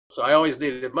So I always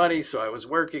needed money, so I was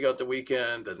working on the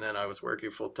weekend, and then I was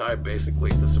working full time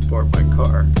basically to support my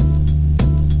car.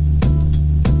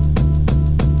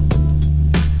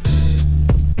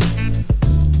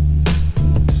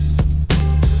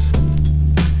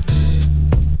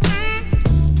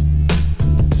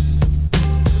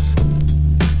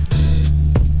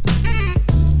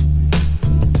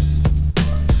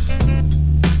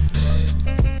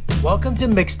 Welcome to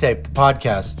Mixtape, the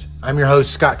podcast. I'm your host,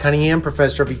 Scott Cunningham,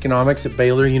 professor of economics at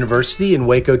Baylor University in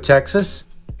Waco, Texas.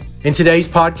 In today's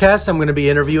podcast, I'm going to be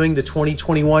interviewing the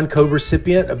 2021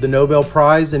 co-recipient of the Nobel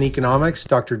Prize in economics,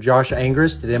 Dr. Josh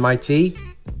Angrist at MIT.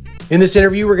 In this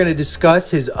interview, we're going to discuss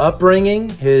his upbringing,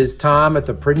 his time at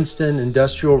the Princeton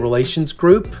Industrial Relations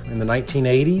Group in the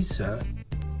 1980s,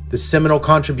 the seminal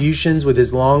contributions with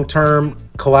his long-term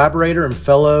collaborator and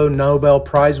fellow Nobel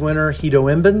Prize winner, Guido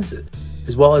Imbens,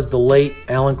 as well as the late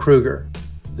Alan Krueger.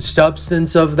 The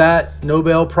substance of that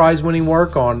Nobel Prize winning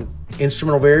work on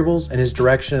instrumental variables and his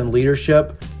direction and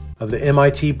leadership of the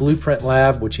MIT Blueprint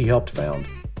Lab, which he helped found.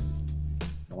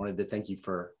 I wanted to thank you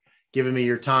for giving me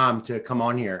your time to come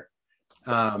on here.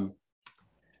 So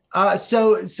I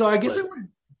guess I would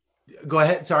go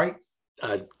ahead. Sorry.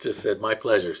 I just said my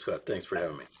pleasure, Scott. Thanks for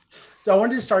having me. So I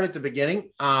wanted to start at the beginning.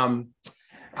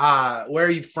 Where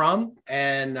are you from,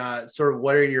 and sort of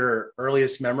what are your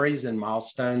earliest memories and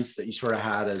milestones that you sort of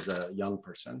had as a young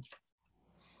person?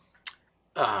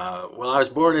 Well, I was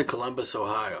born in Columbus,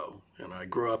 Ohio, and I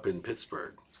grew up in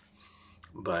Pittsburgh,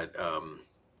 but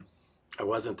I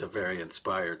wasn't a very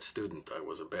inspired student. I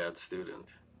was a bad student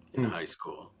in high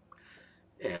school,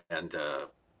 and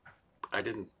I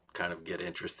didn't kind of get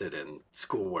interested in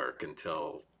schoolwork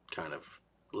until kind of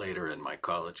later in my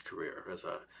college career. As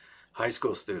a high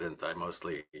school student, I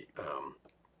mostly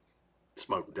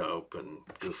smoked dope and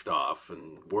goofed off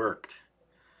and worked.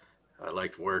 I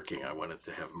liked working. I wanted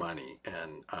to have money,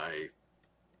 and I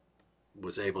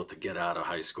was able to get out of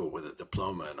high school with a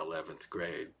diploma in 11th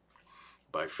grade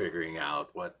by figuring out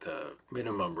what the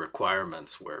minimum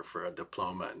requirements were for a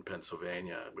diploma in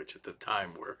Pennsylvania, which at the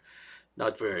time were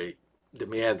not very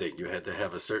demanding. You had to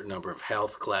have a certain number of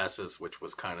health classes, which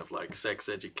was kind of like sex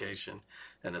education,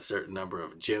 and a certain number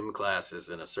of gym classes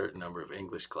and a certain number of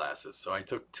English classes. So I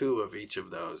took 2 of each of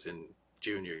those in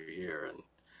junior year and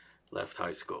left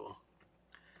high school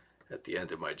at the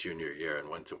end of my junior year and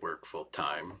went to work full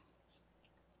time.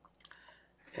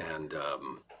 And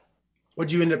what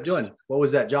did you end up doing? What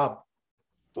was that job?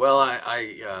 Well,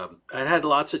 I had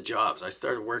lots of jobs. I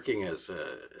started working as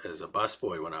a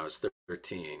busboy when I was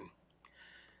 13,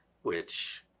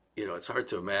 which, you know, it's hard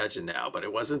to imagine now, but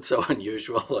it wasn't so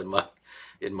unusual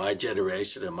in my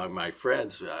generation among my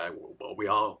friends. Well, we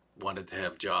all wanted to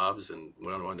have jobs and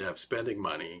we all wanted to have spending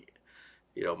money.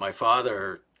 You know, my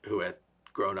father, who had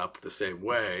grown up the same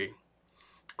way,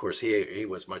 of course, he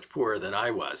was much poorer than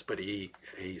I was, but he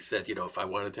said, you know, if I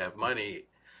wanted to have money,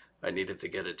 I needed to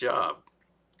get a job.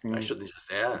 I shouldn't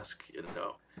just ask, you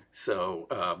know. So,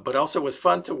 but also it was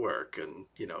fun to work and,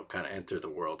 you know, kind of enter the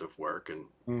world of work.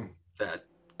 And that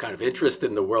kind of interest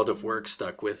in the world of work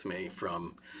stuck with me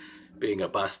from being a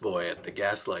busboy at the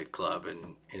Gaslight Club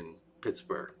in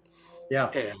Pittsburgh. Yeah.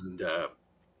 And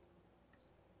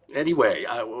anyway,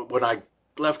 when I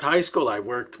left high school, I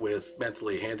worked with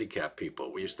mentally handicapped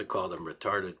people. We used to call them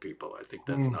retarded people. I think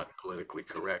that's not politically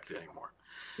correct anymore.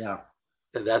 Yeah.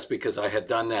 And that's because I had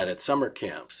done that at summer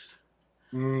camps.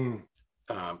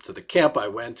 So the camp I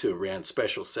went to ran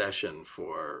special session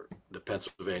for the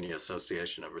Pennsylvania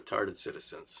Association of Retarded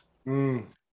Citizens.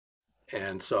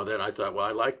 And so then I thought, well,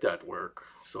 I like that work.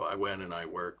 So I went and I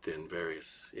worked in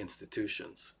various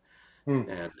institutions.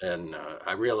 And then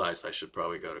I realized I should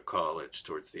probably go to college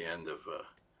towards the end of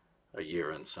a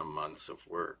year and some months of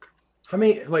work.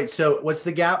 So what's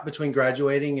the gap between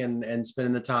graduating and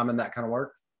spending the time in that kind of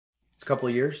work? It's a couple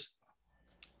of years?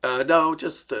 No,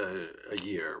 just a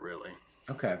year, really.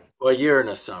 Okay. Well, a year and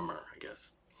a summer, I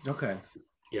guess. Okay.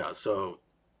 Yeah. So,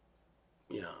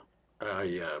 yeah,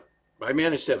 I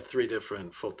managed to have 3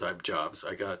 different full-time jobs.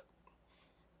 I got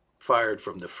fired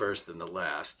from the first and the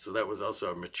last, so that was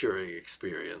also a maturing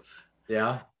experience.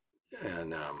 Yeah.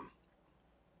 And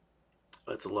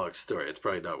that's a long story. It's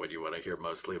probably not what you want to hear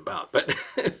mostly about, but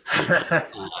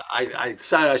I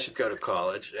decided I should go to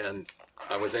college, and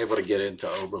I was able to get into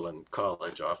Oberlin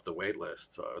College off the wait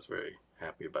list, so I was very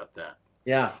happy about that.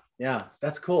 Yeah,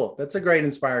 that's cool. That's a great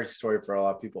inspiring story for a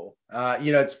lot of people.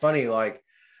 You know, it's funny, like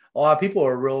a lot of people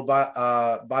are real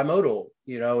bimodal,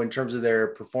 you know, in terms of their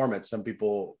performance. Some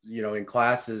people, you know, in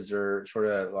classes are sort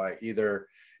of like either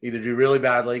do really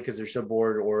badly because they're so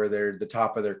bored, or they're the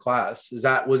top of their class.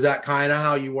 Was that kind of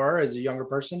how you were as a younger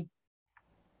person?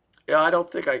 Yeah, I don't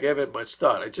think I gave it much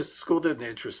thought. School didn't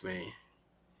interest me.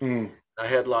 Mm, I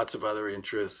had lots of other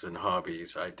interests and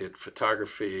hobbies. I did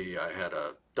photography. I had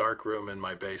a dark room in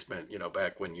my basement,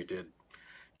 back when you did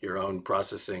your own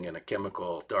processing in a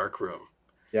chemical dark room,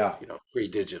 yeah,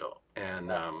 pre-digital.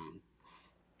 And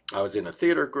I was in a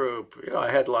theater group.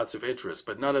 I had lots of interests,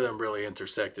 but none of them really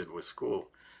intersected with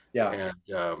school. yeah. And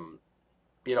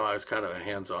I was kind of a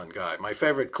hands-on guy. My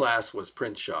favorite class was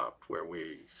print shop, where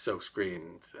we silk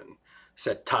screened and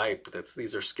set type.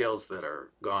 These are skills that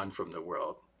are gone from the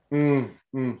world Mm,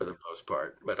 mm, for the most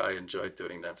part, but I enjoyed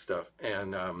doing that stuff.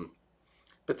 And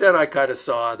but then I kind of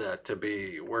saw that to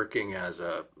be working as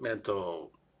a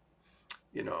mental,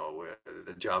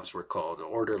 the jobs were called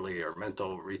orderly or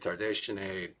mental retardation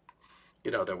aid.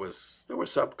 There was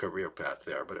some career path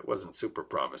there, but it wasn't super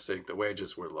promising. The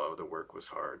wages were low, the work was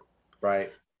hard.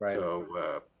 right, right.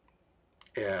 So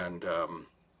and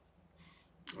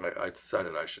I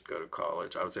decided I should go to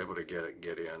college. I was able to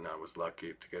get in. I was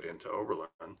lucky to get into Oberlin.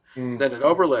 Mm, Then at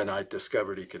Oberlin, I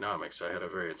discovered economics. I had a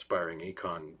very inspiring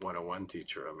econ 101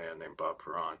 teacher, a man named Bob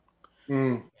Perron,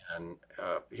 mm, and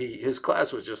his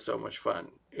class was just so much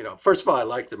fun. First of all, I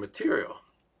liked the material.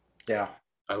 yeah.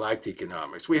 I liked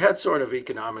economics. We had sort of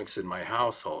economics in my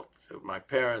household. My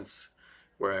parents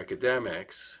were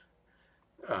academics.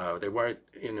 They weren't,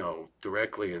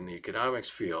 directly in the economics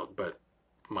field, but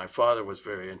my father was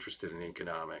very interested in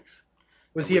economics,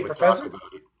 Was and he we a would talk professor?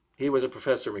 about it. He was a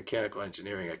professor of mechanical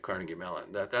engineering at Carnegie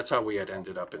Mellon. That's how we had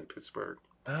ended up in Pittsburgh.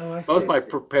 Oh, I Both see. my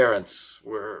parents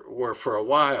were for a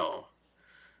while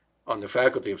on the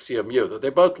faculty of CMU. They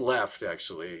both left,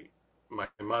 actually. My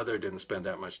mother didn't spend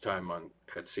that much time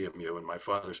at CMU, and my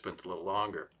father spent a little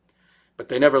longer. But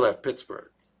they never left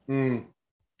Pittsburgh. Mm,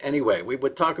 Anyway, we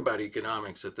would talk about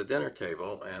economics at the dinner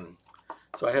table, and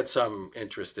so I had some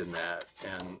interest in that.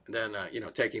 And then,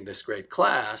 taking this great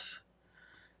class,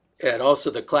 and also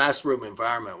the classroom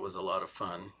environment was a lot of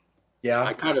fun.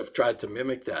 I yeah. kind of tried to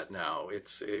mimic that now.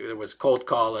 It was cold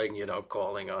calling,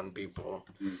 calling on people,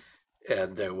 Mm,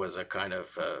 and there was a kind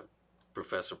of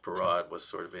Professor Parad was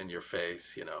sort of in your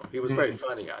face. He was very mm,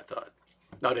 funny. I thought.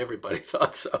 Not everybody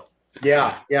thought so.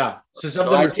 yeah, yeah. So So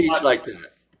something I was teach like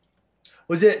that.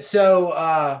 was it so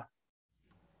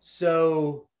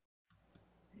so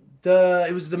the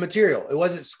it was the material. It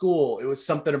wasn't school. It was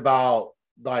something about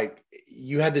like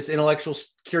you had this intellectual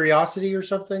curiosity or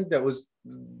something that was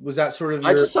that sort of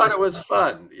I your just thought it was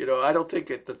fun. I don't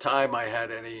think at the time I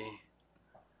had any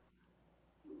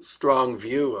strong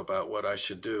view about what I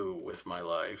should do with my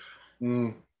life.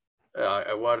 mm,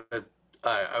 I wanted.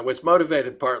 I was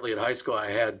motivated partly in high school.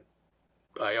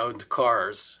 I owned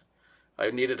cars. I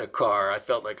needed a car. I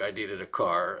felt like I needed a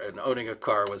car, and owning a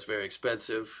car was very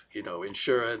expensive.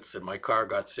 Insurance, and my car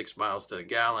got 6 miles to the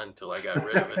gallon till I got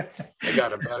rid of it. I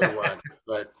got a better one,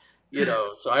 but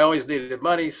so I always needed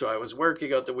money. So I was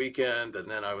working on the weekend, and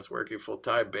then I was working full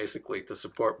time basically to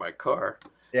support my car.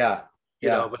 yeah,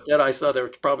 yeah, But then I saw there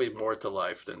was probably more to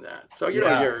life than that. So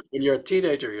yeah, when you're a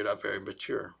teenager, you're not very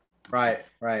mature. right,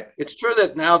 right, It's true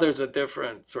that now there's a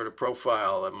different sort of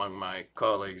profile among my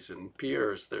colleagues and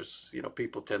peers.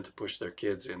 People tend to push their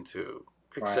kids into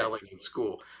right. excelling in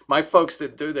school. My folks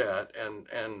didn't do that,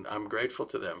 and I'm grateful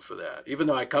to them for that. Even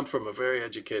though I come from a very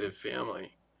educated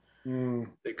family, Mm,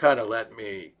 they kind of let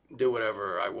me do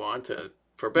whatever I wanted,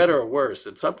 for better or worse.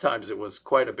 And sometimes it was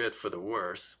quite a bit for the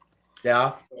worse.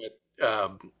 yeah. But,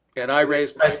 and I Were they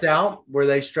raised my stressed out? Were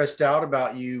they stressed out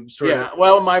about you sort of Yeah,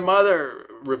 well, my mother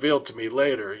revealed to me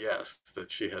later, yes,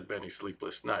 that she had many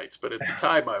sleepless nights, but at the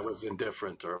time I was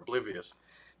indifferent or oblivious.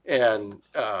 And,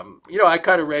 I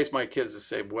kind of raised my kids the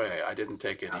same way. I didn't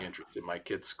take any interest in my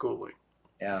kids' schooling.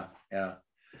 yeah, yeah.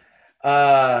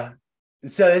 Uh,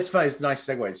 so it's funny. It's a nice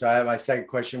segue. So my second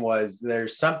question was: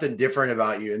 there's something different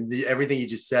about you, and everything you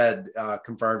just said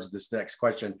confirms this next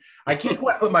question. I can't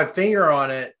quite put my finger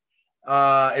on it,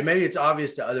 and maybe it's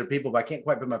obvious to other people, but I can't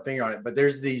quite put my finger on it. But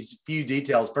there's these few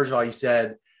details. First of all, you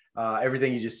said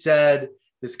everything you just said.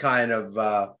 This kind of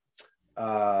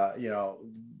you know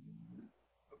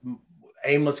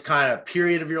aimless kind of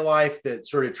period of your life that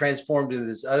sort of transformed into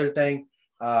this other thing.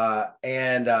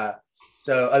 And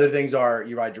so other things are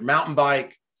you ride your mountain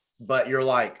bike, but you're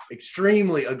like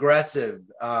extremely aggressive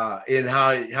in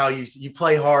how you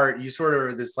play hard. You sort of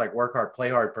are this like work hard, play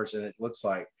hard person, it looks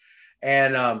like.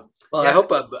 And Well, I yeah.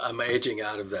 hope I'm aging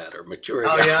out of that or maturing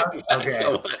Oh out yeah. of that. Okay.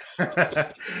 So,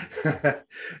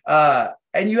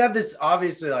 And you have this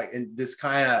obviously like in this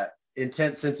kind of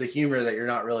intense sense of humor that you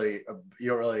don't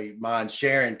really mind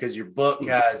sharing because your book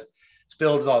has it's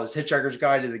filled with all this Hitchhiker's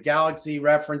Guide to the Galaxy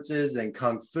references and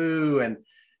kung fu and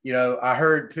I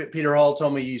heard Peter Hall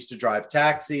told me you used to drive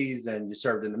taxis and you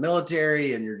served in the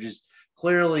military, and you're just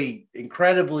clearly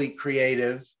incredibly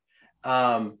creative.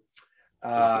 Um,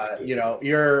 Oh, thank you.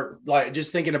 you're like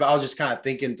just thinking about, I was just kind of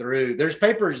thinking through, there's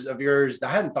papers of yours that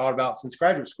I hadn't thought about since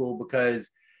graduate school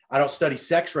because I don't study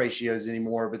sex ratios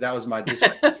anymore, but that was my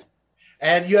dissertation.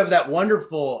 And you have that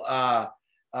wonderful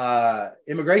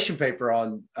immigration paper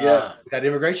on Yeah. that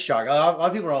immigration shock. A lot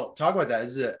of people don't talk about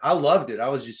that. I loved it. I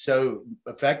was just so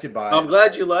affected by I'm it.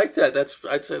 glad you like that.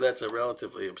 I'd say that's a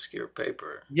relatively obscure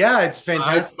paper. Yeah, it's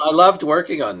fantastic. I loved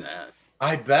working on that.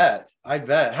 I bet. I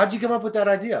bet. How'd you come up with that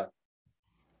idea?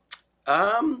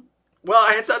 Um, well,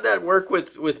 I had done that work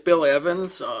with Bill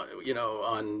Evans,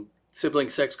 on sibling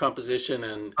sex composition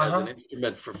and as an Uh-huh.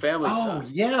 instrument for family Oh, size.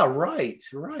 yeah, right,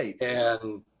 right.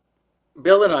 And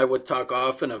Bill and I would talk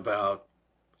often about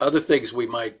other things we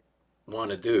might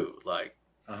want to do. Like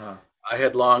Uh-huh. I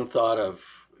had long thought of,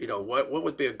 what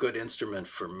would be a good instrument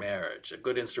for marriage, a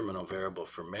good instrumental variable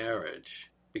for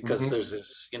marriage, because Hmm. there's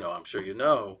this, I'm sure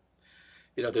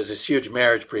there's this huge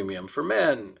marriage premium for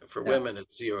men, for Yeah. women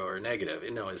it's zero or negative.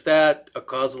 Is that a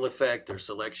causal effect or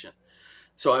selection?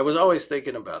 So I was always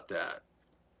thinking about that.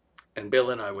 And Bill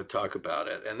and I would talk about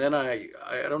it. And then I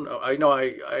don't know,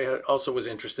 I also was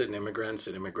interested in immigrants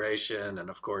and immigration. And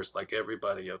of course, like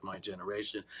everybody of my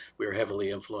generation, we were heavily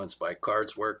influenced by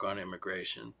Card's work on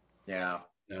immigration. Yeah.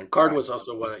 And Card Right. was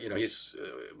also he's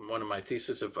one of my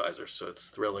thesis advisors. So it's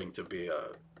thrilling to be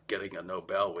getting a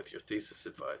Nobel with your thesis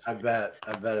advisor. I bet.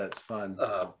 I bet it's fun.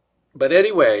 Uh, but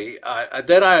anyway,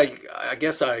 then I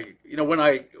guess when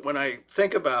I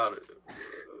think about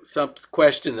some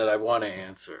question that I want to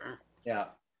answer, Yeah.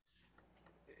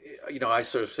 I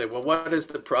sort of say, well, what is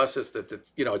the process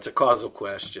it's a causal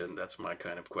question. That's my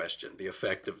kind of question, the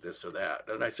effect of this or that.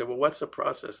 And I said, well, what's the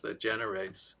process that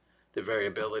generates the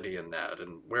variability in that?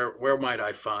 And where might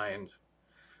I find,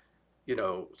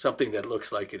 something that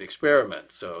looks like an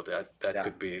experiment? So that Yeah.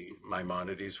 could be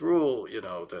Maimonides' rule, the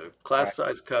Right. class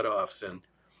size cutoffs. And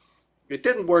it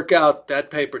didn't work out. That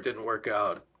paper didn't work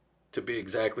out to be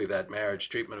exactly that marriage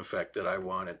treatment effect that I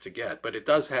wanted to get. But it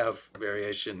does have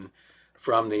variation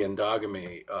from the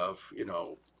endogamy of,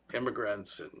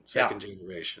 immigrants and Yeah. second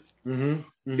generation. Mm-hmm.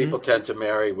 Mm-hmm. People tend to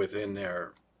marry within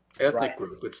their ethnic Right.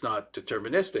 group. It's not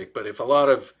deterministic, but if a lot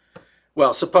of,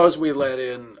 well, suppose we let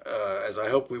in, as I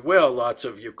hope we will, lots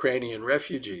of Ukrainian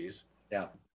refugees, Yeah.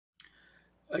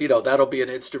 that'll be an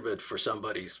instrument for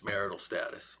somebody's marital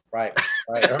status, Right.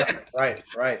 Right. Right. Right.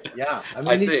 Right. Yeah. I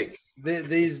I mean, think. But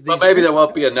these maybe there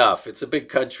won't be enough. It's a big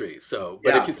country. So,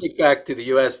 but if yeah. you think back to the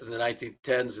US in the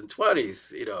 1910s and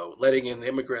 20s, letting in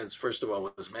immigrants, first of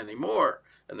all, was many more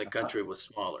and the Uh-huh. country was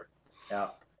smaller. Yeah.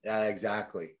 Yeah,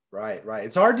 exactly. Right. Right.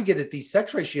 It's hard to get at these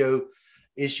sex ratio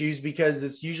issues because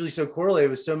it's usually so correlated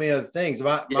with so many other things.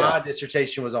 My Yeah.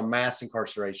 dissertation was on mass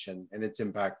incarceration and its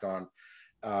impact on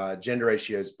gender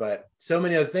ratios, but so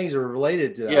many other things are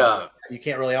related to that. Yeah. You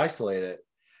can't really isolate it.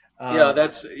 Yeah.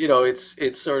 Um,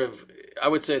 It's sort of, I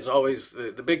would say it's always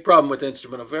the big problem with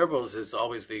instrumental variables is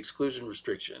always the exclusion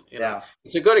restriction. yeah.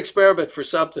 It's a good experiment for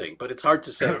something, but it's hard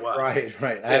to say what. Right.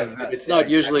 Right. I Yeah. have It's yeah. not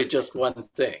usually just one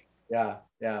thing. Yeah,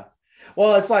 yeah.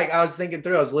 Well, it's like I was thinking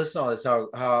through, I was listening to all this,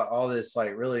 how all this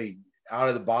like really out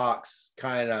of the box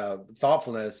kind of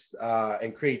thoughtfulness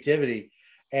and creativity.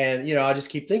 And, I just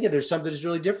keep thinking there's something that's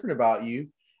really different about you.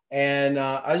 And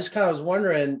I just kind of was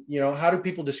wondering, how do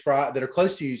people describe that are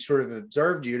close to you, sort of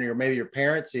observed you, or maybe your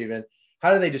parents even,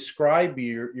 how do they describe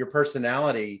your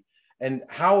personality? And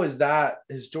how is that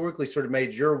historically sort of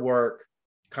made your work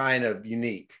kind of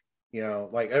unique?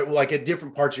 Like at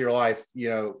different parts of your life,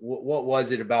 what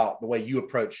was it about the way you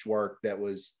approached work that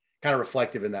was kind of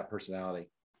reflective in that personality?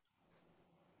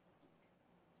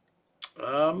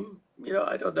 I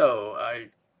don't know.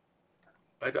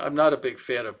 I'm not a big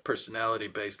fan of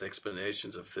personality-based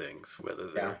explanations of things, whether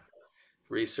Yeah. they're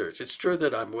research. It's true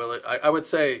that I'm willing. I would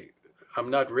say I'm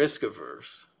not risk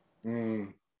averse,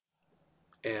 Mm,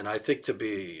 and I think to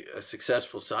be a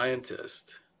successful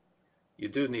scientist, you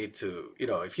do need to,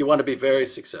 if you want to be very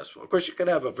successful. Of course, you can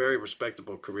have a very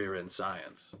respectable career in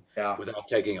science yeah. without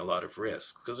taking a lot of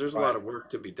risks, because there's a Right. lot of work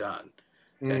to be done,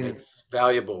 and Mm, it's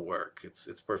valuable work.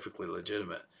 It's perfectly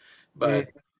legitimate. mm, But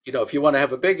if you want to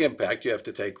have a big impact, you have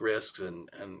to take risks and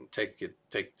take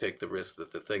the risk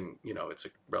that the thing, it's a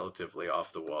relatively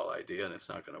off the wall idea and it's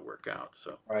not going to work out.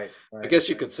 So right. I Right. guess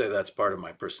you could say that's part of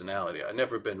my personality. I've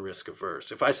never been risk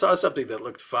averse. If I saw something that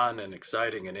looked fun and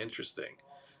exciting and interesting,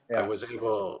 I Yeah. was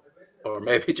able, or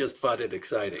maybe just fun and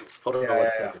exciting. Hold on Yeah. one Yeah.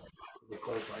 Yeah. second. Let me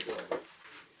close my door.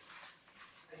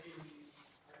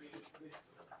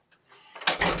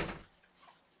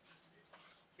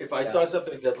 if I Yeah. saw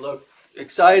something that looked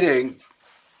exciting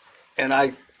and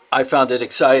I found it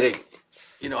exciting,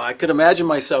 I could imagine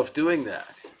myself doing that.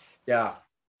 Yeah.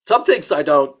 Some things I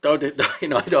don't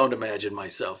I don't imagine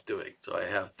myself doing. So I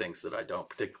have things that I don't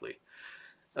particularly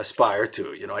aspire to.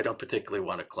 I don't particularly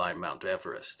want to climb Mount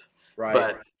Everest, Right.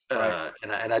 but Right.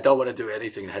 and I don't want to do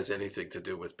anything that has anything to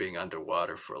do with being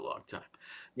underwater for a long time.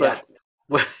 Yeah.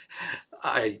 But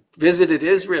I visited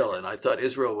Israel, and I thought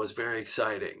Israel was very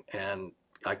exciting, and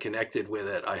I connected with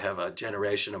it. I have a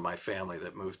generation of my family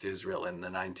that moved to Israel in the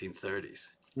 1930s,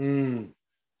 Mm.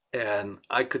 and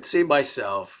I could see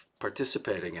myself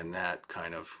participating in that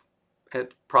kind of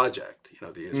project,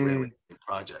 the Israeli Mm.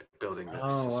 project, building the Oh,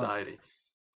 wow. society.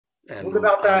 What And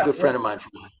about a that? good friend of mine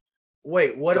from,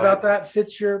 Wait, what go ahead. about that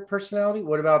fits your personality?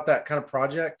 What about that kind of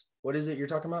project? What is it you're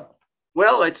talking about?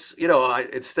 Well, it's,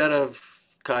 instead of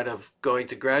kind of going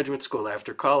to graduate school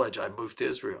after college, I moved to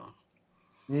Israel.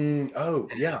 Oh,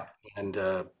 And, yeah.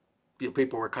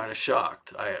 people were kind of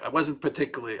shocked. I wasn't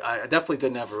particularly, I definitely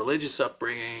didn't have a religious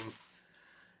upbringing.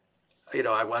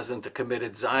 I wasn't a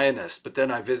committed Zionist, but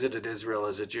then I visited Israel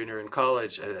as a junior in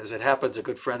college. As it happens, a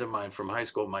good friend of mine from high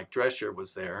school, Mike Drescher,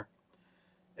 was there.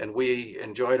 And we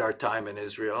enjoyed our time in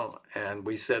Israel. And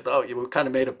we said, oh, we kind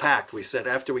of made a pact. We said,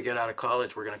 after we get out of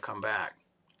college, we're going to come back.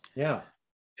 Yeah.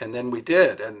 And then we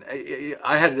did. And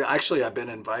I've been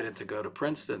invited to go to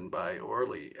Princeton by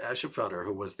Orly Ashenfelter,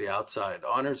 who was the outside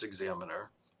honors examiner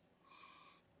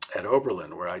at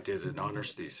Oberlin, where I did an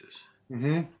honors thesis.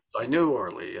 Mm-hmm. So I knew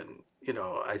Orly, and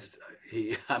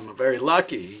I'm very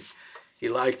lucky. He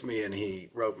liked me, and he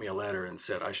wrote me a letter and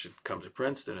said I should come to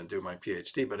Princeton and do my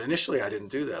PhD. But initially, I didn't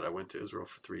do that. I went to Israel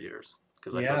for 3 years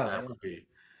because I thought Yeah. that would be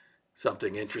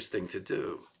something interesting to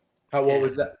do. What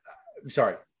was And that?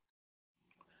 Sorry.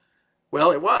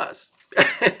 well, it was.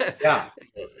 Yeah.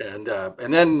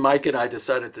 And then Mike and I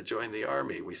decided to join the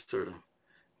army.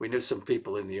 We knew some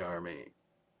people in the army.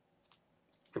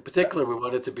 In particular, we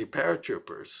wanted to be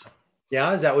paratroopers.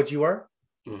 Yeah. Is that what you were?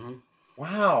 Hmm.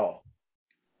 Wow.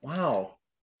 Wow.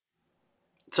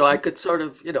 So I could sort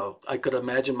of, I could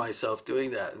imagine myself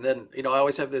doing that. And then, I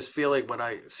always have this feeling when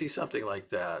I see something like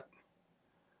that,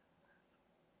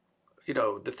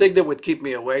 the thing that would keep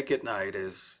me awake at night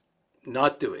is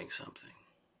not doing something,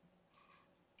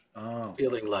 Oh.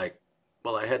 feeling like,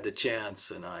 well, I had the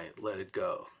chance and I let it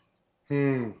go.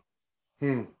 Hmm.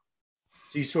 Hmm.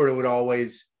 So you sort of would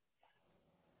always,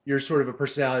 you're sort of a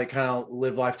personality that kind of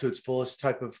live life to its fullest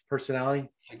type of personality.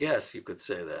 I guess you could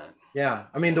say that. Yeah.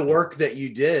 I mean, the work that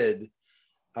you did,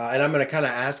 and I'm going to kind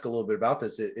of ask a little bit about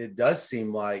this. It does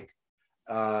seem like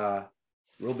uh,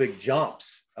 real big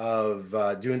jumps of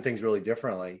doing things really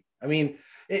differently. I mean,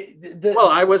 Well,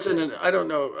 I was I don't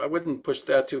know, I wouldn't push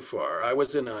that too far. I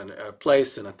was in a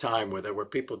place and a time where there were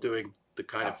people doing the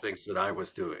kind of things that I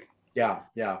was doing. yeah,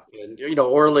 yeah, And,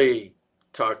 Orly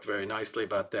talked very nicely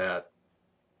about that.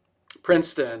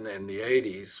 Princeton in the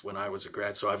 80s when I was a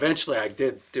grad. So eventually I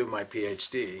did do my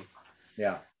PhD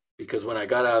yeah. because when I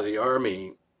got out of the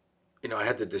army, I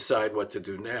had to decide what to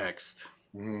do next.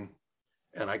 Mm-hmm.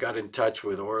 And I got in touch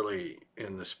with Orly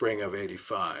in the spring of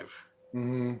 85.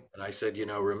 Mm-hmm. And I said,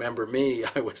 remember me?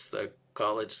 I was the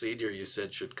college senior you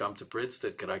said should come to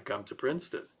Princeton. Could I come to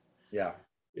Princeton? Yeah,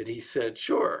 And he said,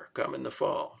 sure, come in the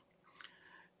fall.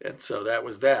 And so that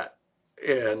was that.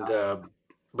 And,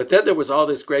 but then there was all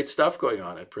this great stuff going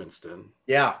on at Princeton.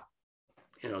 yeah.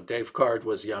 Dave Card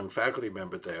was a young faculty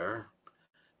member there.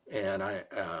 And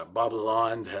Bob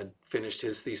Lalonde had finished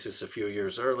his thesis a few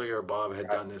years earlier. Bob had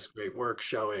Right. done this great work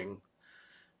showing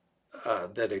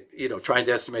trying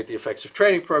to estimate the effects of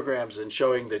training programs and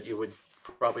showing that you would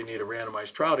probably need a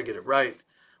randomized trial to get it right.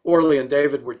 Orly and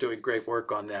David were doing great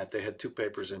work on that. They had two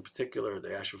papers in particular, the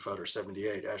Ashenfelter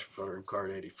 78, Ashenfelter and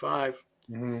Card 85.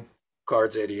 Mm-hmm.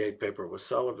 Card's 88 paper was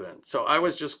Sullivan. So I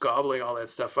was just gobbling all that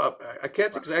stuff up. I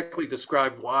can't exactly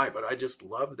describe why, but I just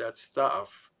loved that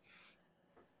stuff.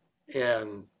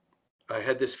 And I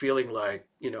had this feeling like,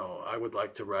 I would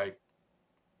like to write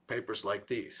papers like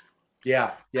these.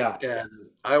 Yeah, yeah,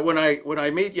 And when I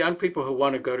meet young people who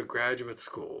want to go to graduate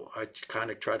school, I kind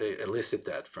of try to elicit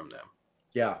that from them.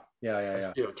 yeah, yeah,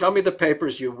 yeah, yeah. Tell me the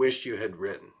papers you wish you had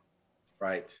written.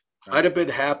 Right, I'd right. have been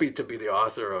happy to be the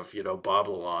author of, Bob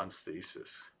Lalonde's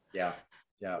thesis Yeah,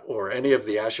 yeah. or any of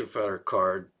the Ashenfelter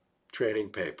Card training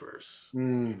papers.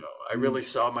 Mm, I mm, really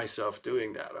saw myself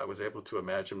doing that. I was able to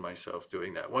imagine myself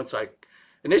doing that.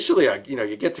 Initially,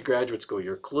 you get to graduate school,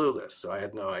 you're clueless, so I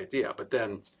had no idea. But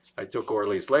then I took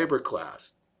Orly's labor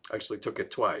class. I actually took it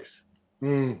twice.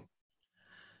 mm.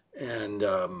 And,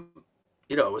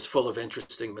 it was full of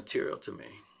interesting material to me.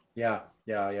 Yeah,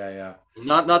 yeah, yeah, yeah.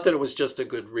 Not that it was just a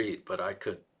good read, but I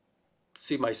could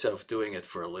see myself doing it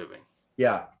for a living.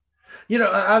 Yeah.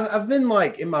 I've been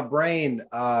like in my brain,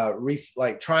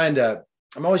 like trying to,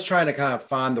 I'm always trying to kind of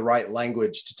find the right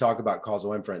language to talk about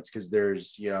causal inference because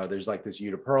there's like this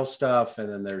Uta Pearl stuff,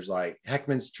 and then there's like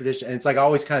Heckman's tradition. And it's like I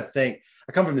always kind of think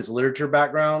I come from this literature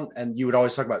background, and you would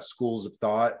always talk about schools of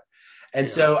thought. And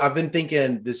Yeah. so I've been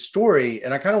thinking this story,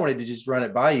 and I kind of wanted to just run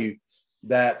it by you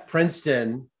that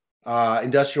Princeton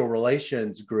Industrial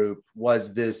Relations group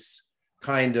was this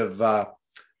kind of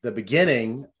the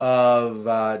beginning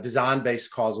of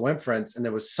design-based causal inference. And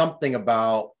there was something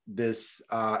about this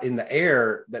in the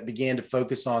air that began to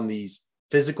focus on these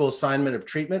physical assignment of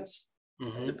treatments,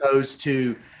 as opposed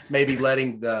to maybe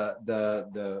letting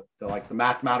the like the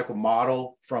mathematical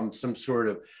model from some sort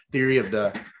of theory of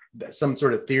the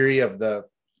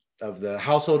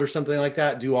household or something like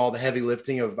that do all the heavy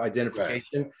lifting of Right.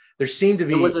 identification. There seemed to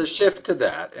There be, was a shift to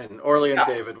that, and Orley and yeah,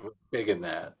 David were big in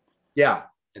that. yeah.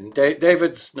 And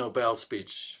David's Nobel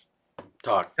speech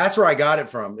talk That's where I got it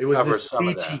from. It was this covers some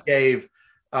of speech he that. gave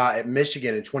at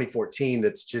Michigan in 2014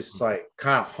 that's just like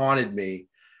kind of haunted me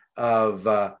of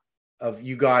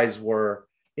you guys were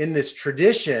in this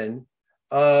tradition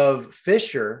of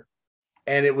Fisher.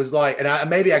 And it was like, and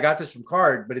maybe I got this from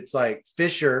Card, but it's like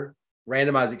Fisher,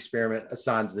 randomized experiment,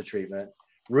 assigns the treatment.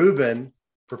 Rubin,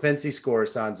 propensity score,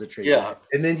 assigns the treatment. Yeah.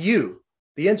 And then you,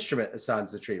 the instrument,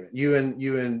 assigns the treatment. You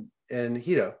and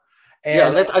Hito. Yeah,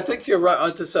 And I think you're right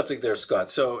onto something there, Scott.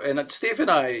 So, and Steve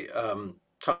and I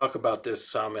talk about this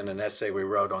some in an essay we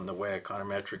wrote on the way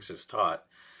econometrics is taught.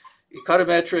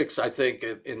 Econometrics, I think,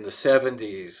 in the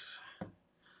 70s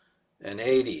and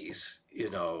 80s,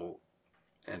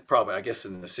 and probably, I guess,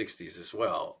 in the 60s as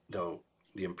well, though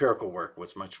the empirical work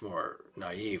was much more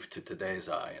naive to today's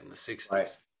eye in the right, 60s.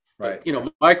 right. But,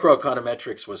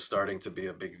 microeconometrics was starting to be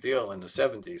a big deal in the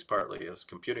 70s, partly as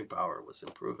computing power was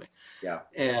improving. Yeah.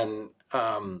 And,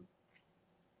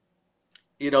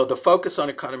 the focus on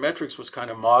econometrics was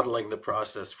kind of modeling the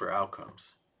process for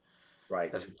outcomes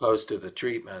Right. as opposed to the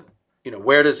treatment.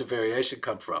 Where does the variation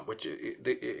come from? Which,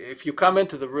 if you come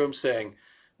into the room saying,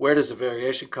 where does the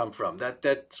variation come from?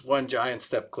 That's one giant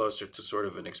step closer to sort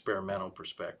of an experimental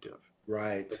perspective.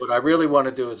 Right. What I really want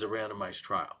to do is a randomized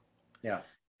trial. Yeah.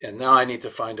 And now I need to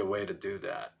find a way to do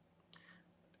that.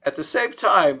 At the same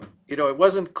time, it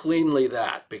wasn't cleanly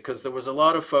that because there was a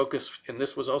lot of focus, and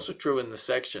this was also true in the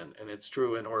section, and it's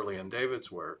true in Orley and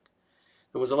David's work.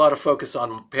 There was a lot of focus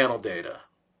on panel data.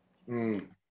 Mm.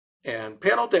 And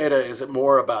panel data is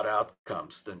more about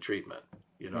outcomes than treatment,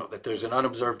 that there's an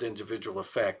unobserved individual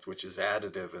effect, which is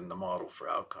additive in the model for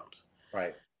outcomes.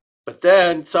 Right. But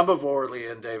then some of Orley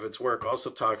and David's work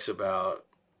also talks about,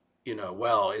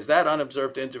 well, is that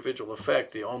unobserved individual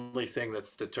effect the only thing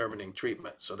that's determining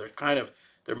treatment? So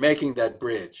they're making that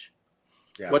bridge.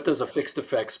 Yeah. What does a fixed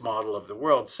effects model of the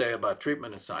world say about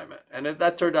treatment assignment? And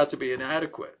that turned out to be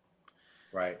inadequate.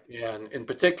 Right. And in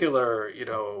particular,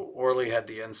 Orley had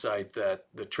the insight that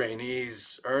the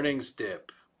trainees' earnings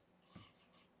dip,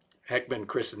 Heckman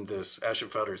christened this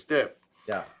Ashenfelter's dip.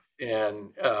 Yeah.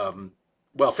 And,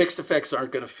 fixed effects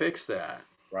aren't going to fix that.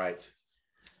 Right.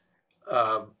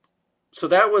 So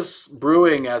that was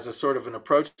brewing as a sort of an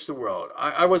approach to the world.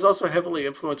 I was also heavily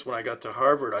influenced when I got to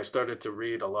Harvard. I started to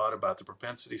read a lot about the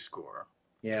propensity score.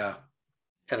 Yeah.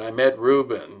 And I met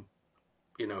Rubin,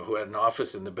 who had an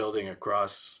office in the building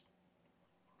across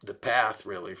the path,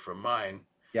 really, from mine.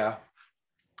 Yeah.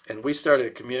 And we started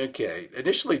to communicate.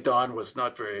 Initially, Don was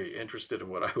not very interested in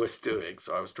what I was doing,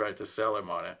 so I was trying to sell him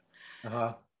on it.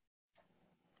 Uh-huh.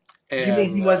 And You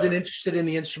mean he wasn't interested in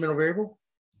the instrumental variable?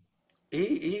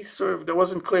 He sort of, it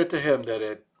wasn't clear to him that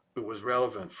it was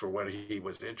relevant for what he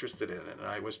was interested in. And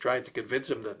I was trying to convince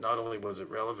him that not only was it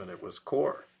relevant, it was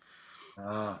core.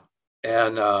 Ah.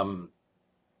 And,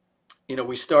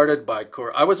 we started by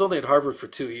core. I was only at Harvard for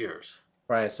 2 years.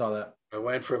 Right, I saw that. I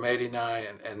went from 89,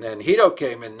 and then Hito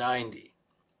came in 90.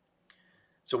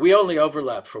 So we only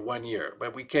overlapped for 1 year,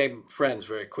 but we became friends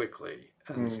very quickly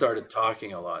and started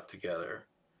talking a lot together.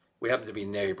 We happened to be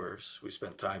neighbors. We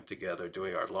spent time together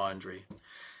doing our laundry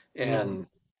and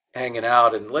hanging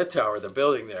out in Lit Tower, the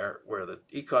building there where the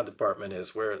econ department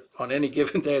is, where on any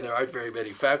given day there aren't very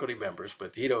many faculty members,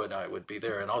 but Hito and I would be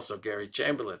there, and also Gary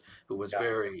Chamberlain, who was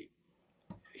very,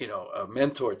 a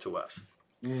mentor to us.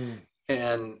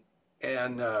 And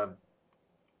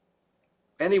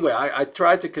anyway, I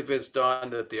tried to convince Don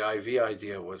that the IV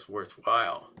idea was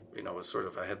worthwhile. Was sort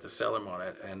of, I had to sell him on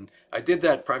it. And I did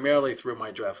that primarily through my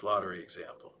draft lottery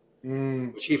example,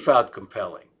 which he found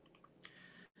compelling.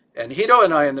 And Hito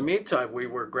and I, in the meantime, we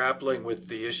were grappling with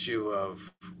the issue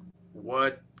of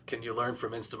what can you learn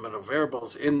from instrumental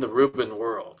variables in the Rubin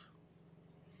world?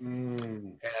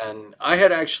 Mm. And I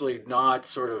had actually not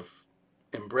sort of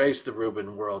embraced the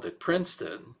Rubin world at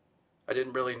Princeton. I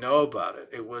didn't really know about it.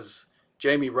 It was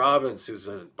Jamie Robbins, who's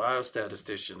a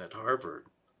biostatistician at Harvard.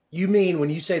 You mean when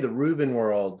you say the Rubin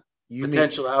world, you mean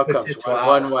Potential outcomes, potential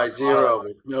Y1, outcome Y0, model.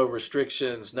 with no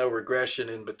restrictions, no regression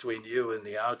in between you and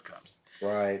the outcomes.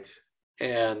 Right.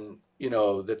 And,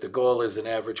 that the goal is an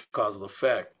average causal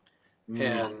effect. Mm.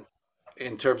 And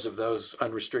in terms of those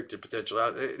unrestricted potential,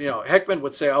 Heckman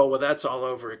would say, oh, well, that's all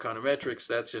over econometrics,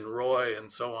 that's in Roy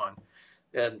and so on.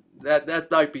 And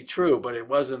that might be true, but it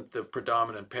wasn't the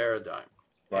predominant paradigm.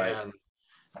 Right. And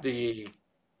the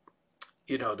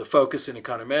the focus in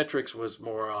econometrics was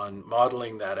more on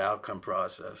modeling that outcome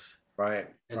process. Right.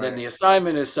 And then Right. the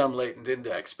assignment is some latent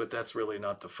index, but that's really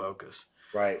not the focus.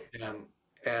 Right.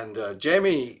 And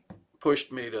Jamie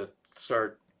pushed me to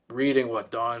start reading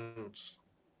what Don's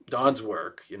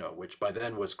work, which by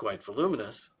then was quite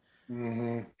voluminous.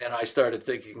 Mm-hmm. And I started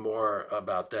thinking more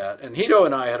about that. And Guido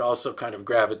and I had also kind of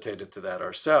gravitated to that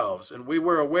ourselves. And we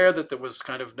were aware that there was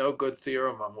kind of no good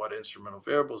theorem on what instrumental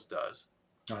variables does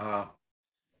Uh-huh.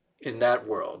 in that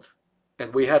world.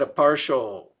 And we had a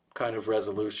partial kind of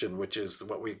resolution, which is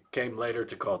what we came later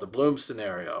to call the Bloom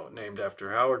scenario, named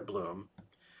after Howard Bloom,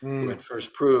 who Mm. had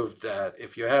first proved that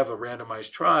if you have a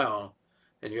randomized trial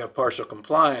and you have partial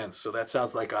compliance, so that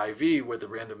sounds like IV, where the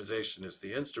randomization is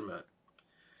the instrument.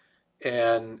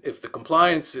 And if the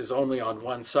compliance is only on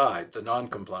one side, the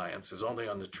non-compliance is only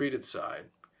on the treated side,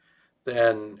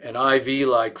 then an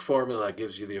IV-like formula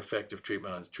gives you the effective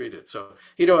treatment on the treated. So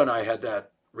Guido and I had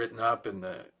that written up in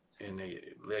the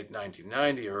late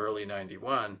 1990 or early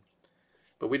 91,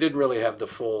 but we didn't really have the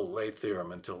full late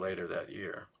theorem until later that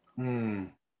year.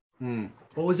 Mm. Mm.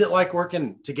 What was it like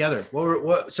working together?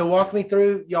 So walk me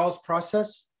through y'all's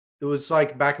process. It was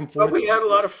like back and But forth. we had a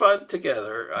lot of fun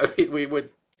together. I mean, we would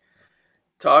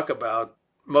talk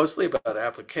mostly about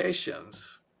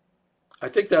applications. I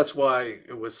think that's why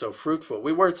it was so fruitful.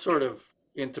 We weren't sort of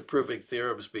into proving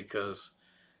theorems because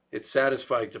it's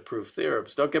satisfying to prove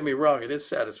theorems. Don't get me wrong, it is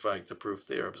satisfying to prove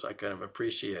theorems. I kind of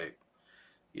appreciate,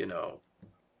 you know,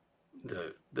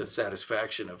 the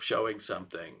satisfaction of showing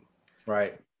something,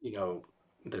 Right. you know,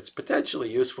 that's potentially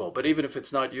useful. But even if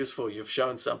it's not useful, you've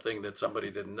shown something that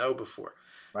somebody didn't know before.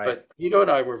 Right. But Guido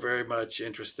and I were very much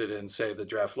interested in, say, the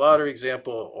draft lottery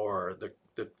example or the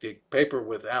paper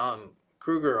with Alan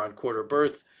Krueger on quarter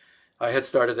birth. I had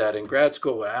started that in grad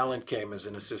school when Alan came as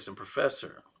an assistant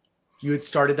professor. You had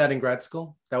started that in grad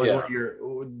school? That was one Yeah. of your,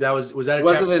 was that It a chapter?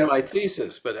 wasn't in my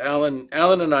thesis, but Alan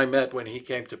and I met when he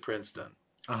came to Princeton.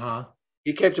 Uh-huh.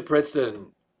 He came to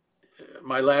Princeton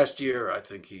my last year. I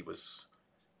think he was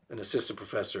an assistant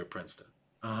professor at Princeton.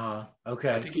 Uh-huh. I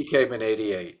Okay. think he came in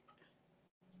 '88.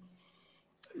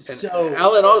 And So,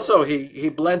 Alan also he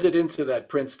blended into that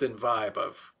Princeton vibe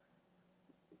of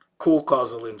cool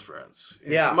causal inference,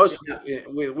 yeah. mostly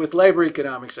with labor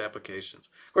economics applications.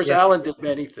 Of course, Yeah. Alan did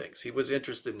many things. He was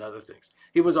interested in other things.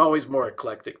 He was always more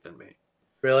eclectic than me.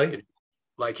 Really?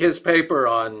 Like his paper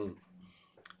on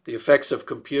the effects of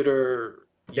computer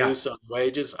Yeah. use on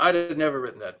wages, I'd have never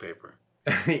written that paper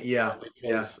Yeah. Yeah.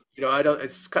 because I don't.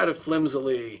 It's kind of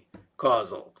flimsily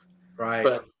causal, Right.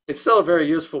 but it's still a very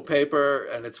useful paper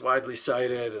and it's widely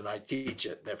cited, and I teach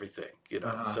it and everything.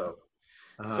 Uh-huh. So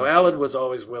Uh-huh. Alan was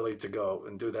always willing to go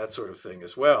and do that sort of thing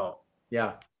as well.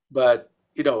 Yeah. But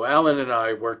Alan and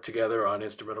I worked together on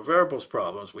instrumental variables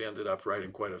problems. We ended up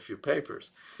writing quite a few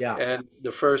papers. Yeah. And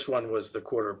the first one was the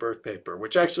quarter birth paper,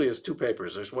 which actually is two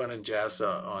papers. There's one in JASA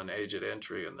on age at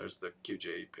entry, and there's the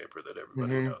QJE paper that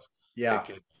everybody Mhm. knows, Yeah.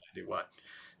 AK91.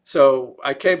 So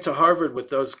I came to Harvard with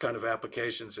those kind of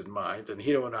applications in mind, and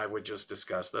Guido and I would just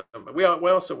discuss them. We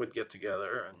also would get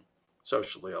together and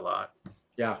socially a lot.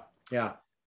 Yeah. Yeah.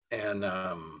 And,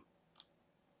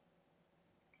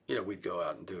 we'd go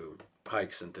out and do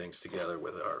hikes and things together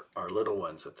with our little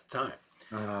ones at the time.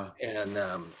 Uh-huh. And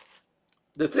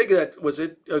the thing that was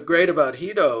great about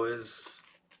Guido is,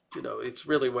 it's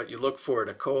really what you look for in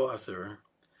a co-author.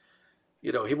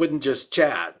 He wouldn't just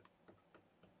chat.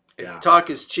 Yeah. Talk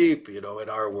is cheap, in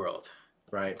our world.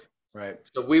 Right. Right.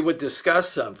 So we would discuss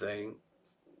something,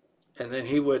 and then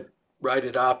he would write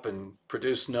it up and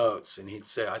produce notes, and he'd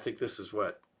say, I think this is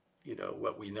what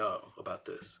we know about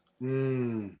this.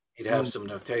 Mm. He'd have some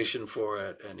notation for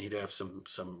it, and he'd have some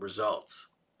results,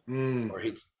 Mm. or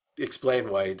he'd explain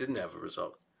why he didn't have a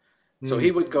result. So Mm.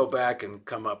 he would go back and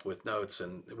come up with notes,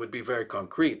 and it would be very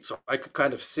concrete. So I could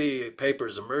kind of see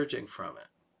papers emerging from it.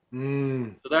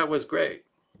 Mm. So that was great.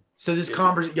 So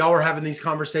y'all were having these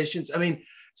conversations. I mean,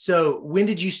 so when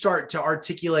did you start to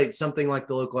articulate something like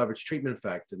the local average treatment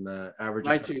effect and the average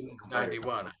effect?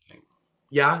 1991, I think.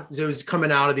 Yeah, so it was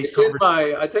coming out of these It's in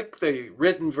conversations. I think the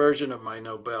written version of my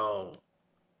Nobel,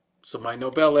 so my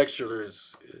Nobel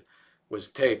lectures was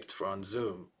taped on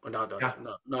Zoom. Well, Yeah,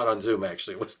 not on Zoom,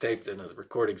 actually. It was taped in a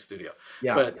recording studio.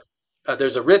 yeah. But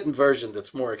there's a written version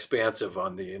that's more expansive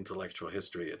on the intellectual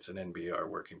history. It's an NBR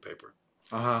working paper.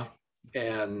 Uh-huh.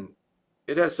 And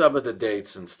it has some of the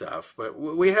dates and stuff. But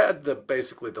we had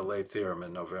basically the late theorem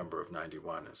in November of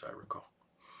 91, as I recall.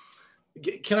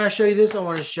 Can I show you this? I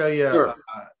want to show you Sure.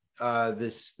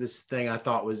 this thing I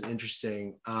thought was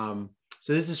interesting.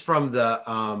 So this is from the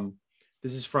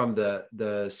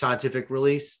scientific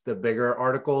release, the bigger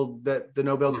article that the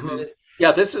Nobel Hmm. Committee.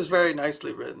 Yeah, this is very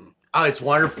nicely written. Oh, it's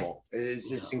wonderful. It's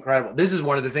just Yeah. incredible. This is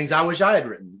one of the things I wish I had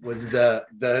written was the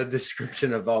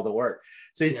description of all the work.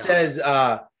 So it Yeah. says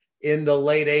in the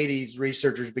late 80s,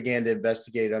 researchers began to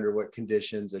investigate under what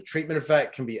conditions a treatment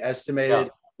effect can be estimated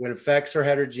Yeah. when effects are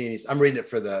heterogeneous. I'm reading it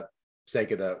for the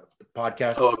sake of the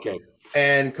podcast. Oh, okay.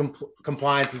 And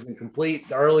compliance is incomplete.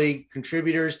 The early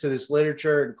contributors to this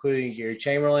literature, including Gary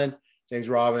Chamberlain, James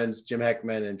Robbins, Jim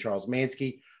Heckman, and Charles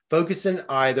Mansky, focusing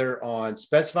either on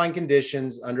specifying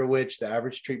conditions under which the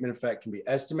average treatment effect can be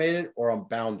estimated or on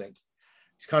bounding.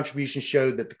 These contributions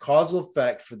showed that the causal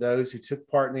effect for those who took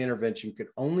part in the intervention could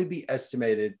only be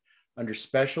estimated under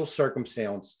special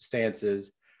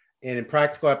circumstances, and in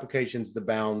practical applications, the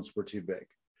bounds were too big.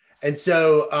 And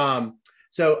so,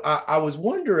 I was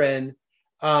wondering,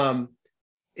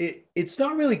 it's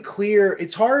not really clear.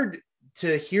 It's hard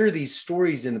to hear these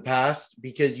stories in the past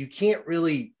because you can't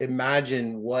really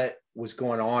imagine what was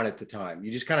going on at the time.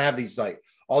 You just kind of have these like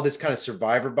all this kind of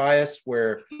survivor bias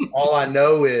where all I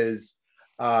know is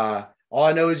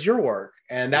your work,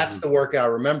 and that's the work I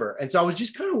remember. And so I was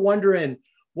just kind of wondering,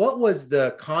 what was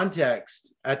the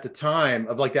context at the time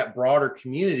of like that broader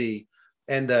community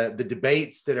and the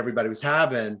debates that everybody was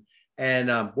having, and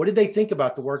what did they think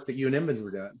about the work that you and Imbens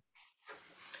were doing?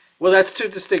 Well, that's two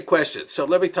distinct questions. So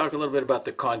let me talk a little bit about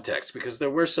the context because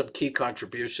there were some key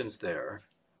contributions there.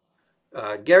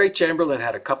 Gary Chamberlain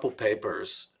had a couple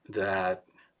papers that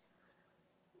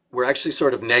were actually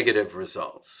sort of negative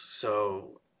results.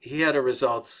 So he had a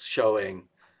results showing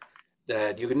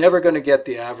that you're never going to get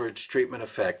the average treatment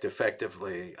effect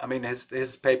effectively. I mean,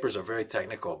 his papers are very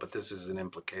technical, but this is an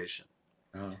implication.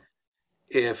 Uh,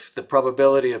 If the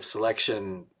probability of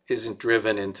selection isn't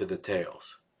driven into the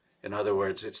tails. In other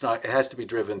words, it has to be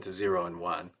driven to 0 and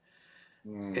 1.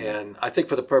 And I think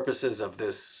for the purposes of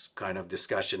this kind of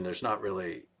discussion, there's not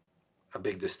really a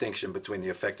big distinction between the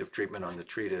effect of treatment on the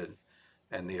treated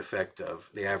and the effect of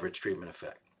the average treatment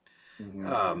effect.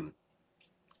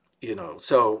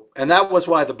 So, and that was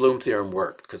why the Bloom theorem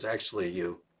worked, because actually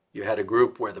you had a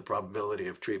group where the probability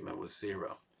of treatment was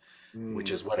 0,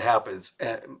 which is what happens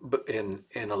in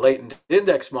a latent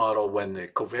index model when the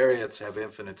covariates have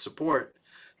infinite support.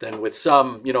 Then with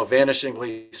some,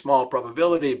 vanishingly small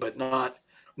probability, but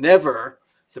never,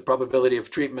 the probability of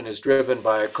treatment is driven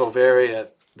by a covariate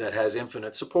that has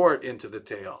infinite support into the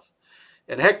tails.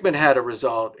 And Heckman had a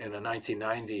result in a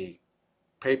 1990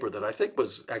 paper that I think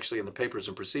was actually in the Papers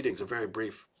and Proceedings, a very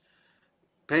brief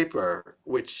paper,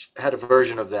 which had a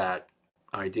version of that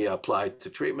idea applied to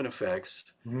treatment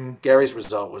effects. Gary's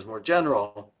result was more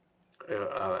general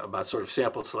about sort of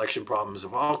sample selection problems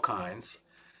of all kinds.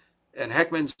 And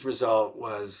Heckman's result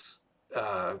was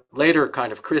later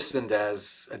kind of christened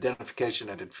as identification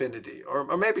at infinity, or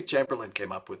maybe Chamberlain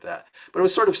came up with that. But it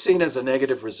was sort of seen as a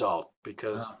negative result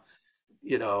because,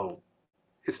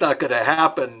 it's not going to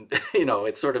happen.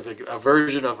 It's sort of a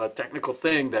version of a technical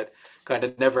thing that kind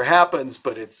of never happens,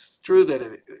 but it's true that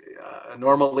a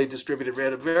normally distributed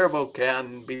random variable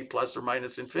can be plus or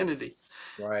minus infinity.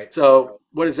 right. So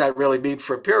what does that really mean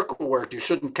for empirical work? You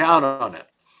shouldn't count on it.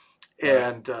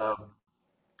 Right.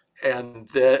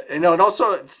 And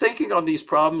also thinking on these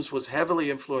problems was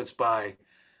heavily influenced by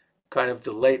kind of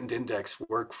the latent index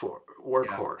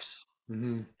workhorse.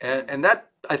 And that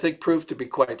I think proved to be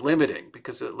quite limiting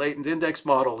because the latent index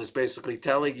model is basically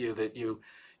telling you that you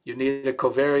need a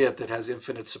covariate that has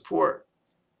infinite support,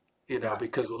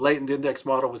 because the latent index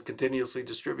model with continuously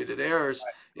distributed errors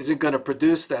isn't going to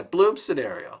produce that Bloom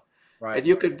scenario. Right. And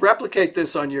you could replicate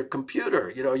this on your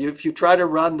computer. If you try to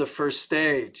run the first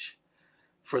stage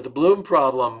for the Bloom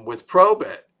problem with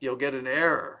probit, you'll get an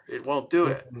error. It won't do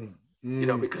it.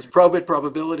 Because probit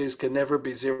probabilities can never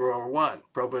be 0 or 1,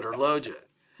 probit or logit.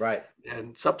 Right.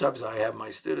 And sometimes I have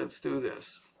my students do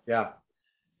this. Yeah.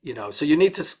 So you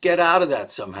need to get out of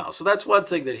that somehow. So that's one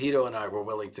thing that Guido and I were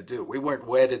willing to do. We weren't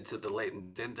wedded to the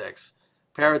latent index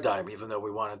paradigm, even though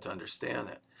we wanted to understand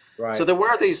it. So Right. there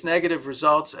were these negative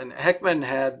results, and Heckman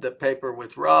had the paper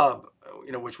with Rob,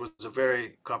 which was a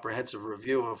very comprehensive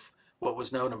review of what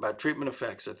was known about treatment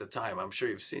effects at the time. I'm sure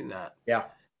you've seen that. Yeah.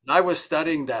 And I was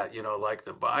studying that, like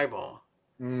the Bible.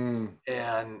 Mm,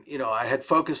 And, I had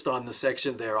focused on the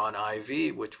section there on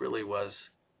IV, which really was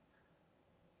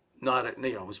not,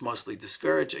 it was mostly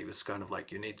discouraging. This kind of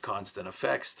like you need constant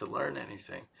effects to learn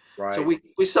anything. So right.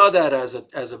 we saw that as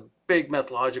a big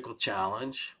methodological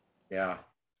challenge. Yeah.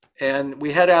 And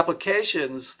we had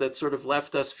applications that sort of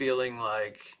left us feeling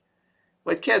like,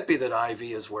 well, it can't be that IV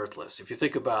is worthless. If you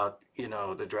think about,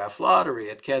 the draft lottery,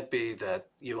 it can't be that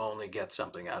you only get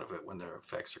something out of it when their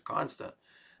effects are constant.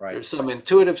 Right. There's some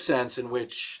intuitive sense in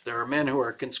which there are men who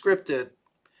are conscripted.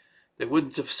 They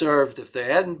wouldn't have served if they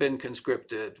hadn't been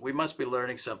conscripted. We must be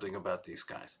learning something about these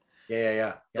guys. Yeah. Yeah.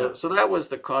 Yeah. Yeah. So that was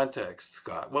the context,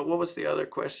 Scott. What was the other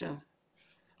question?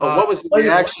 Oh, what was the What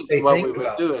reaction did to they what think we were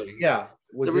about? doing? Yeah.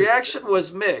 The Was this? reaction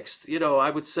was mixed.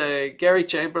 I would say Gary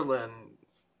Chamberlain,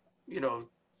 you know,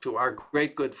 to our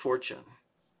great good fortune,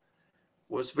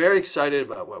 was very excited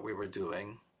about what we were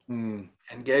doing Mm,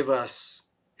 and gave us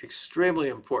extremely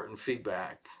important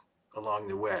feedback along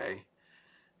the way.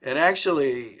 And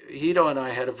actually, Hito and I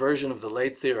had a version of the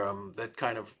late theorem that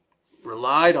kind of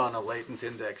relied on a latent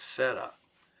index setup.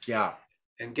 yeah.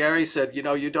 And Gary said,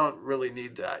 you don't really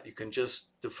need that. You can just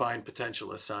define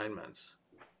potential assignments.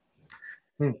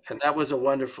 Hmm. And that was a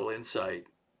wonderful insight,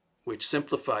 which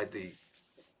simplified the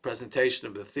presentation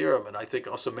of the theorem, and I think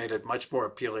also made it much more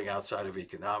appealing outside of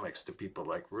economics to people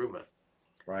like Ruben,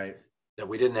 Right. that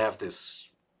we didn't have the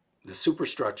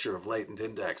superstructure of latent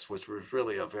index, which was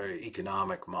really a very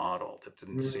economic model that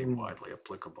didn't seem Mm, widely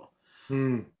applicable.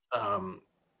 mm, Um,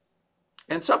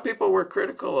 and some people were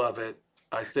critical of it,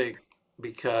 I think,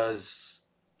 because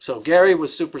so Gary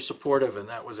was super supportive, and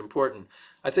that was important.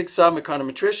 I think some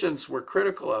econometricians were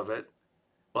critical of it.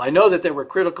 Well, I know that they were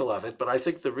critical of it, but I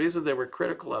think the reason they were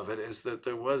critical of it is that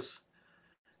there was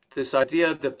this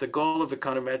idea that the goal of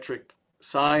econometric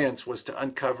science was to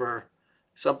uncover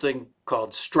something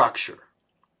called structure.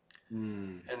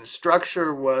 mm, And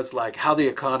structure was like how the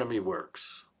economy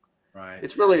works. right.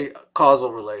 It's really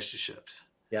causal relationships.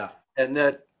 Yeah. And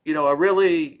that,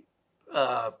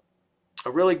 uh,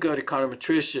 a really good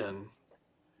econometrician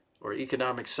or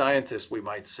economic scientist, we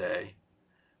might say,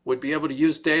 would be able to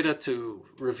use data to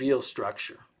reveal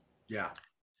structure. Yeah.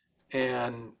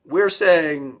 And we're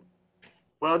saying,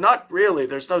 well, not really.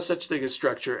 There's no such thing as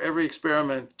structure. Every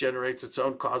experiment generates its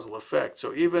own causal effect.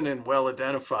 So even in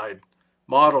well-identified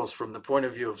models from the point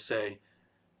of view of, say,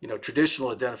 traditional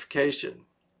identification,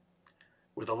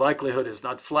 where the likelihood is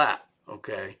not flat,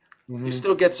 okay, you Hmm.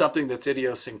 still get something that's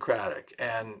idiosyncratic.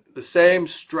 And the same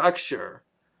structure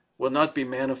will not be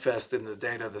manifest in the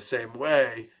data the same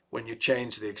way when you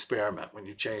change the experiment, when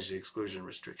you change the exclusion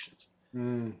restrictions.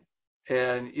 Mm,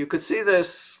 And you could see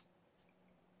this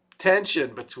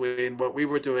tension between what we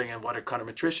were doing and what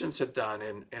econometricians had done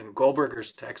in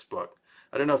Goldberger's textbook.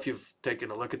 I don't know if you've taken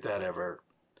a look at that ever.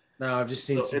 no, I've just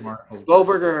seen So some articles, but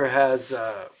Goldberger has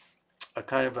a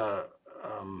kind of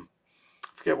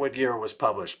I forget what year it was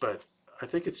published, but I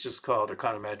think it's just called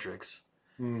Econometrics.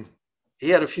 mm, He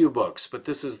had a few books, but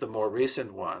this is the more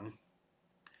recent one.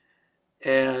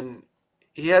 And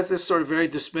he has this sort of very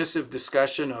dismissive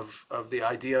discussion of the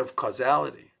idea of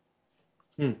causality.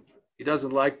 mm, He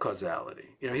doesn't like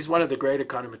causality. He's one of the great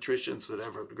econometricians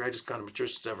the greatest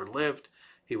econometricians ever lived.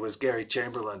 He was Gary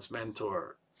Chamberlain's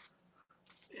mentor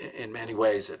in many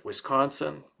ways at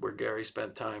Wisconsin, where Gary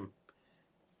spent time.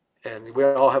 And we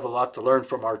all have a lot to learn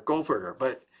from Art Goldberger.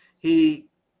 But he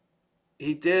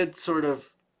did sort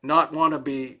of not want to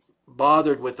be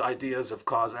bothered with ideas of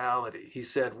causality. He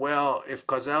said, well, if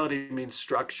causality means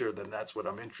structure, then that's what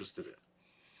I'm interested in.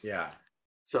 yeah.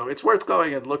 So it's worth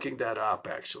going and looking that up,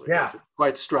 actually, Yeah. because it's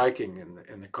quite striking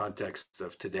in the context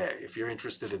of today, if you're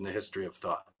interested in the history of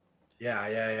thought. Yeah.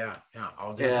 Yeah. Yeah. Yeah.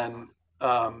 I'll definitely.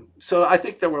 And so I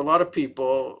think there were a lot of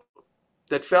people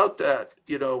that felt that,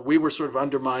 we were sort of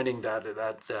undermining that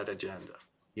agenda.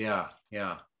 Yeah.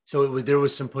 Yeah. So there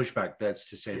was some pushback, that's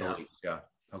to say the Yeah. least. Yeah.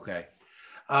 Okay.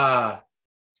 Uh,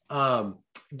 I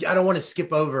don't want to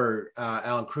skip over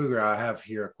Alan Krueger. I have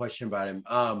here a question about him.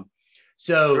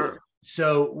 So Sure.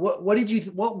 so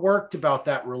what worked about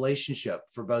that relationship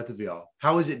for both of y'all?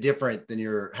 How is it different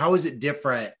how is it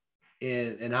different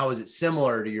and how is it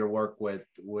similar to your work with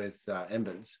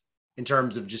Imbens in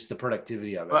terms of just the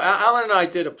productivity of it? Well, Alan and I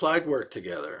did applied work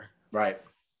together. Right.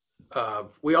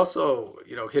 We also,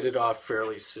 hit it off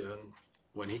fairly soon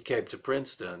when he came to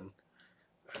Princeton.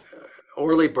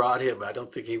 Orly brought him. I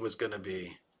don't think he was going to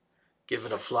be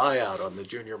given a fly out on the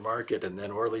junior market, and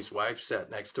then Orley's wife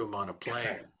sat next to him on a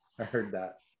plane. I heard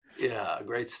that. Yeah,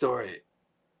 great story.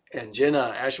 And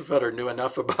Jinnah Ashenfelter knew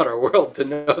enough about our world to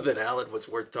know that Alan was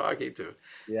worth talking to. And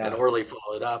Yeah, Orley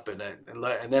followed up, and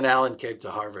then Alan came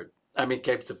to Harvard. I mean,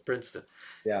 came to Princeton.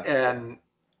 yeah. And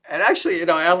and actually,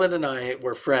 Alan and I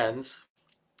were friends,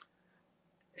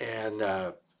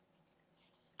 and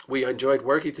we enjoyed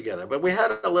working together. But we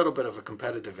had a little bit of a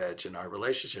competitive edge in our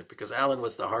relationship because Alan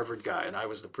was the Harvard guy and I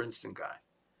was the Princeton guy.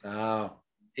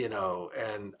 Oh,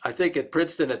 And I think at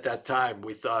Princeton at that time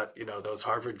we thought, those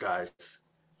Harvard guys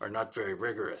are not very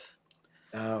rigorous,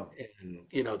 oh,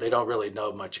 and they don't really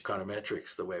know much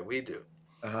econometrics the way we do.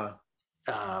 uh-huh.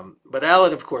 But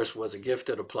Alan, of course, was a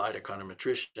gifted applied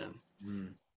econometrician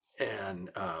Mm, and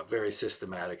a very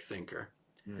systematic thinker.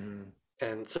 mm,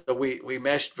 And so we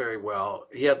meshed very well.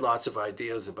 He had lots of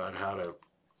ideas about how to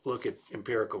look at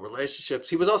empirical relationships.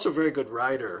 He was also a very good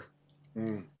writer,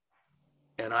 mm.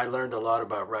 and I learned a lot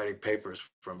about writing papers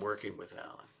from working with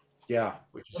Alan, Yeah.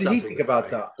 which is What did he something think that about I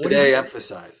the? today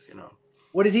emphasize.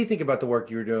 What did he think about the work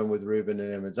you were doing with Rubin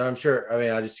and Emmons? I'm sure. I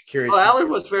mean, I'm just curious. Well, Alan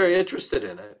was very interested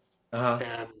in it, Uh-huh.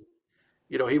 and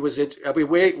he was. I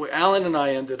mean, Alan and I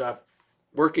ended up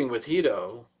working with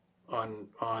Guido on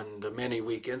the many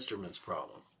weak instruments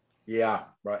problem, Yeah.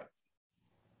 Right.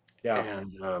 Yeah.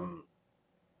 and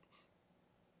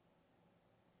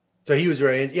So he was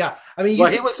very. Yeah. I mean, you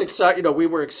well, he could. was excited. We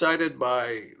were excited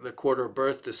by the quarter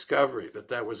birth discovery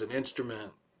that was an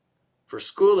instrument for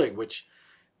schooling, which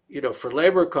for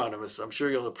labor economists, I'm sure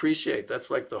you'll appreciate that's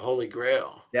like the holy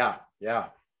grail. Yeah. Yeah.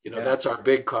 Yeah. That's our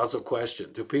big causal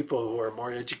question. Do people who are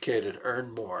more educated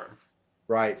earn more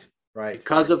Right. Right.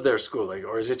 because of their schooling,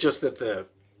 or is it just that the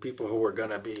people who are going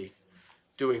to be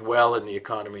doing well in the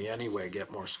economy anyway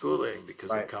get more schooling because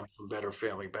they Right. come from better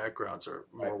family backgrounds or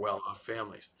Right. more well-off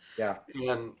families? Yeah.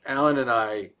 And Alan and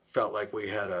I felt like we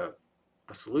had a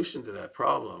solution to that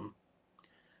problem,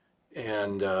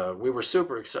 and we were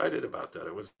super excited about that.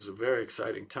 It was a very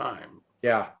exciting time.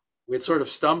 Yeah. We had sort of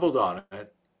stumbled on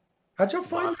it How'd y'all by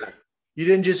find that? You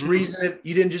didn't just Mhm. reason it.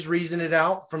 You didn't just reason it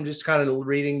out from just kind of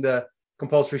reading the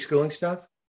compulsory schooling stuff.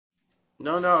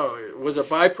 No, it was a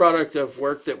byproduct of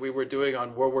work that we were doing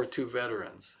on World War II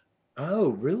veterans. Oh, So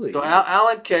really?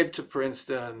 Alan came to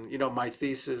Princeton. My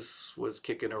thesis was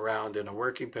kicking around in a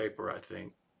working paper, I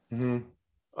think. Mm-hmm.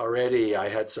 Already I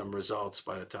had some results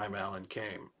by the time Alan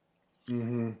came.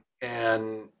 Mm-hmm.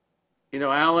 And,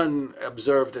 Alan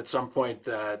observed at some point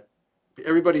that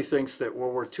everybody thinks that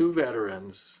World War II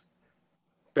veterans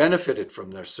benefited from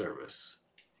their service.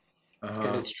 And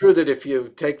Uh-huh. it's true that if you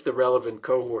take the relevant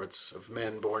cohorts of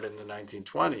men born in the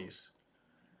 1920s,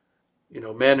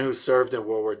 men who served in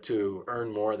World War II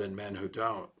earn more than men who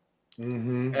don't.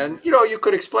 Mm-hmm. And, you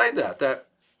could explain that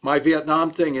my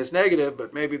Vietnam thing is negative,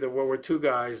 but maybe the World War II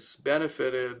guys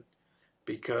benefited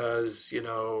because,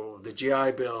 the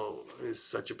GI Bill is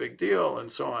such a big deal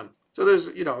and so on. So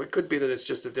it could be that it's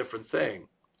just a different thing.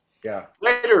 Yeah.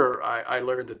 Later, I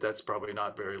learned that that's probably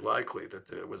not very likely, that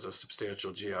there was a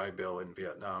substantial GI Bill in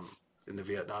Vietnam, in the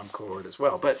Vietnam cohort as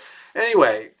well. But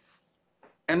anyway,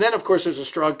 and then of course there's a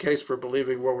strong case for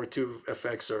believing World War II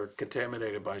effects are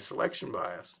contaminated by selection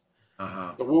bias.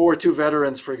 Uh-huh. The World War II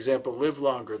veterans, for example, live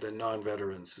longer than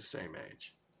non-veterans the same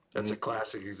age. That's a Mm-hmm.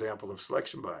 classic example of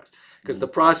selection bias because the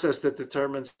process that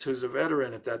determines who's a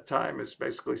veteran at that time is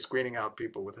basically screening out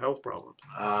people with health problems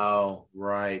Oh,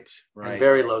 right. and Right.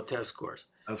 very low test scores.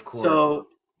 Of course. So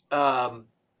um,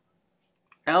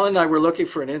 Alan and I were looking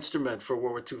for an instrument for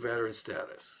World War II veteran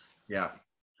status Yeah.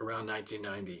 around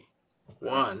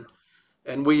 1991,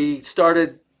 and we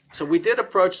did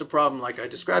approach the problem like I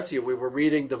described to you. We were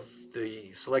reading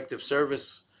the selective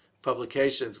service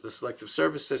publications, the selective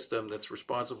service system that's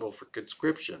responsible for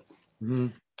conscription. Mm-hmm.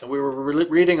 And we were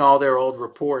reading all their old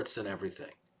reports and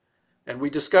everything. And we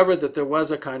discovered that there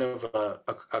was a kind of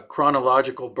a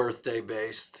chronological birthday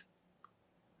based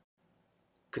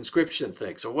conscription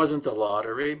thing. So it wasn't the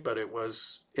lottery, but it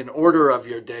was in order of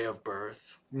your day of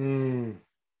birth. Mm.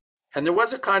 And there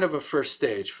was a kind of a first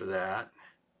stage for that.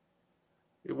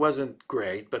 It wasn't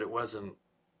great, but it wasn't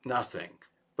nothing.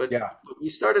 But Yeah. we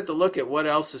started to look at what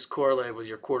else is correlated with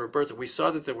your quarter birth, and we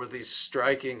saw that there were these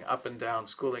striking up and down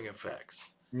schooling effects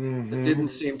that Mm-hmm. didn't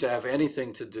seem to have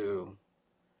anything to do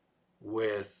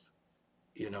with,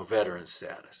 veteran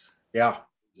status. Yeah.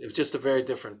 It was just a very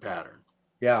different pattern.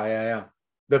 Yeah. Yeah. Yeah.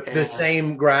 The And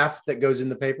same graph that goes in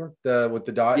the paper, the with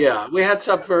the dots. yeah, we had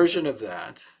some version of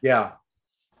that, Yeah.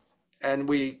 and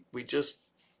we just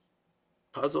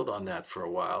puzzled on that for a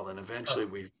while, and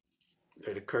eventually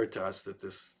it occurred to us that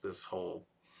this whole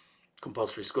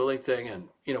compulsory schooling thing, and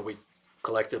we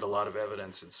collected a lot of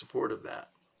evidence in support of that.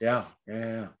 Yeah. Yeah. Yeah.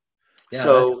 Yeah. That,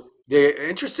 So the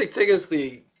interesting thing is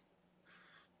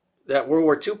that World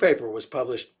War II paper was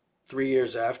published 3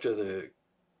 years after the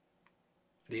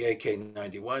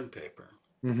AK-91 paper.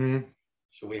 mm-hmm.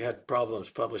 So we had problems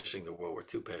publishing the World War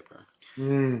II paper.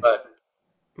 Mm, But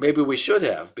maybe we should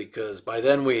have, because by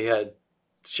then we had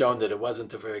shown that it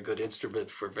wasn't a very good instrument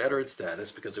for veteran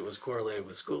status because it was correlated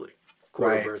with schooling,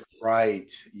 quarter right. birth. Right.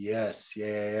 Yes. Yeah.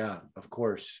 Yeah. Yeah. Of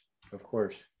course. Of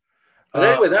course. But Uh,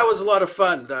 anyway, that was a lot of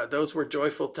fun. Those were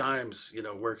joyful times,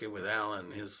 working with Alan.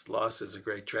 His loss is a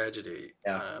great tragedy.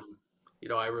 yeah.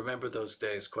 I remember those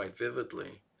days quite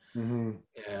vividly. Mm-hmm.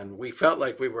 And we felt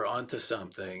like we were onto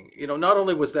something. Not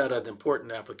only was that an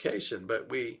important application, but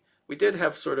we did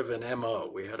have sort of an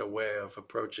MO. We had a way of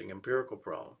approaching empirical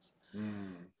problems.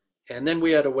 Mm, And then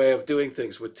we had a way of doing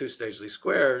things with two-stage least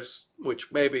squares, which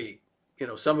maybe,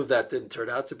 some of that didn't turn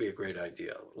out to be a great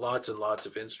idea. Lots and lots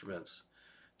of instruments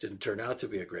didn't turn out to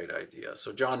be a great idea.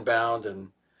 So John Bound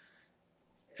and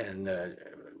yeah.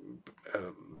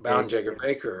 Bound Jager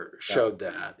Baker Yeah. showed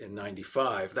that in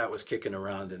 95. That was kicking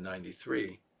around in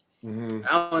 93. Mm-hmm.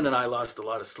 Alan and I lost a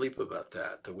lot of sleep about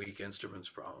that, the weak instruments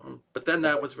problem. But then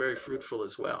that was very fruitful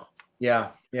as well. Yeah,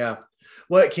 yeah.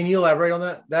 What can you elaborate on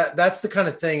that? That's the kind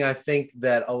of thing I think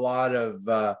that a lot of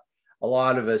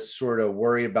us sort of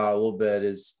worry about a little bit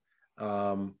is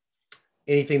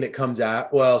anything that comes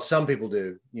out. Well, some people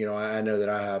do. I know that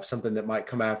I have something that might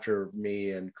come after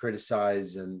me and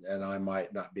criticize, and I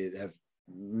might not have.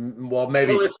 Well,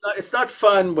 maybe. Well, it's not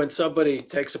fun when somebody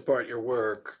takes apart your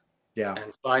work Yeah,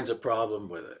 and finds a problem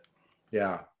with it.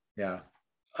 yeah, yeah.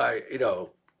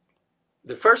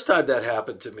 The first time that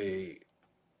happened to me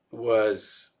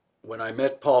was when I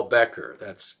met Paul Becker.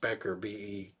 That's Becker,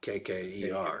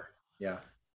 Bekker, Yeah.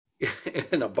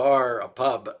 in a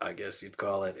pub, I guess you'd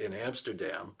call it, in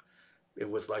Amsterdam. It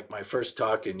was like my first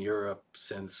talk in Europe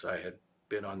since I had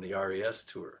been on the RES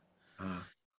tour. Uh,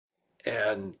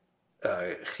 And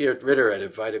Geert Ritter had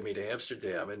invited me to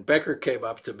Amsterdam, and Becker came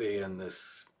up to me in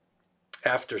this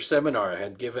after seminar I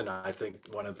had given, I think,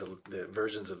 one of the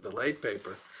versions of the late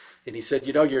paper. And he said,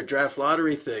 your draft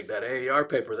lottery thing, that AER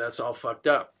paper, that's all fucked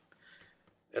up.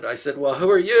 And I said, well, who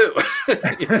are you?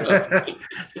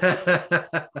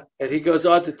 And he goes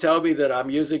on to tell me that I'm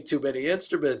using too many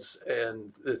instruments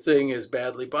and the thing is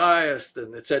badly biased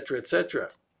and et cetera, et cetera.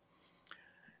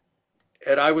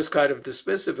 And I was kind of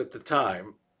dismissive at the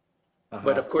time. But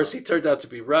uh-huh. of course, he turned out to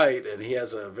be right. And he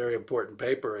has a very important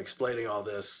paper explaining all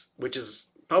this, which is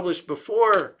published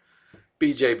before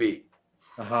BJB,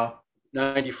 Uh-huh.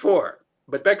 94.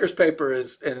 But Becker's paper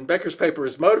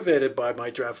is motivated by my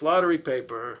draft lottery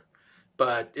paper,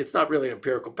 but it's not really an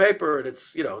empirical paper, and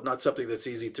it's not something that's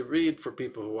easy to read for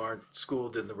people who aren't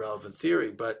schooled in the relevant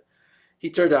theory. But he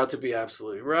turned out to be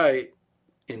absolutely right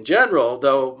in general,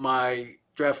 though my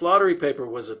draft lottery paper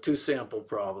was a two-sample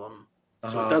problem, so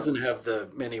it Uh-huh. doesn't have the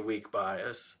many-weak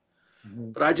bias.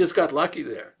 Mhm. But I just got lucky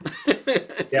there.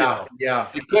 Yeah, yeah,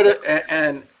 It could have,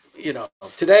 and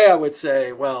today I would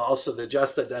say, well, also the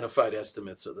just identified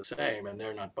estimates are the same, and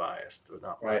they're not biased, or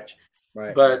not right, much.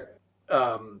 right, But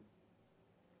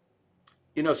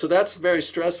so that's very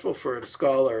stressful for a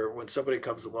scholar when somebody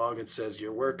comes along and says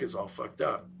your work is all fucked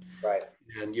up, right.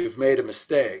 and you've made a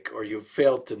mistake or you've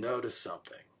failed to notice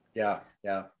something. Yeah,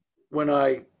 yeah. When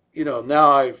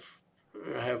now I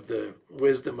have the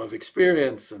wisdom of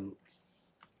experience, and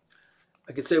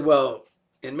I could say, well,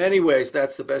 in many ways,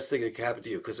 that's the best thing that can happen to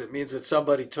you because it means that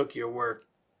somebody took your work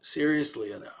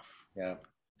seriously enough, Yeah.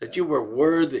 that you were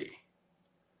worthy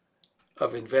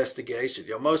of investigation.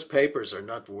 Most papers are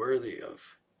not worthy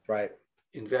of Right.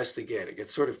 investigating.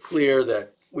 It's sort of clear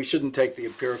that we shouldn't take the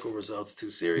empirical results too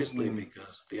seriously Mhm.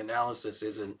 because the analysis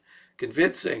isn't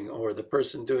convincing or the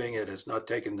person doing it has not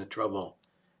taken the trouble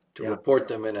to Yeah. report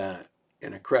them in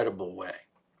a credible way.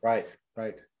 Right.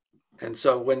 Right. And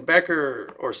so when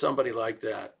Becker or somebody like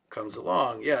that comes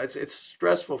along, yeah, it's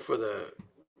stressful for the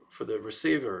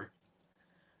receiver,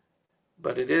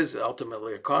 but it is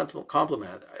ultimately a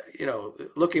compliment.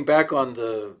 Looking back on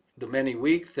the many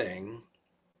week thing,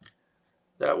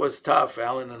 that was tough.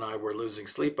 Alan and I were losing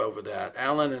sleep over that.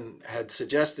 Alan had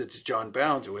suggested to John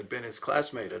Bound, who had been his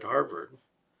classmate at Harvard,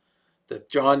 that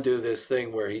John do this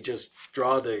thing where he just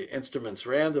draw the instruments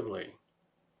randomly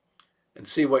and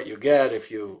see what you get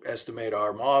if you estimate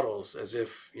our models as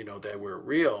if they were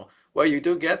real. Well, you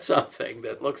do get something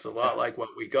that looks a lot like what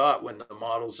we got when the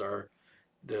models are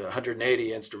the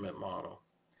 180 instrument model.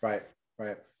 Right.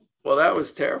 Right. Well, that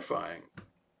was terrifying.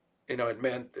 It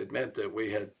meant that we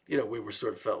had, we were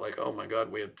sort of felt like, oh my God,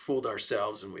 we had fooled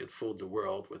ourselves and we had fooled the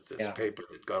world with this Yeah. paper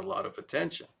that got a lot of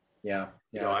attention. Yeah.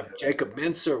 You know, Yeah. Jacob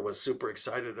Mincer was super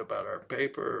excited about our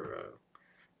paper.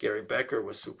 Gary Becker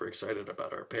was super excited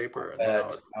about our paper, and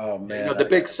now, Oh you know, man. the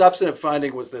big substantive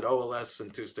finding was that OLS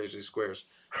and two-stage squares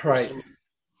were Right. similar.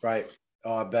 Right.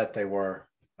 Oh, I bet they were.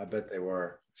 I bet they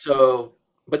were. So,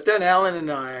 but then Alan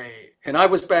and I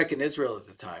was back in Israel at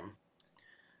the time,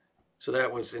 so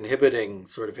that was inhibiting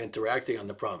sort of interacting on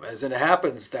the problem. As it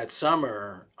happens, that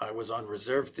summer I was on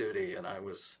reserve duty, and I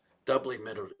was doubly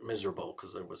miserable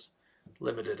because there was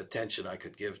limited attention I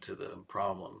could give to the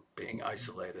problem, being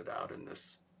isolated out in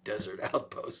this desert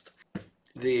outpost.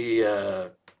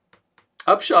 The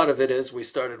upshot of it is we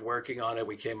started working on it.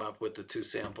 We came up with the two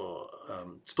sample,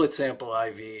 split sample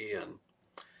IV, and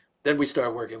then we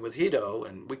started working with Guido,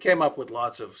 and we came up with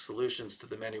lots of solutions to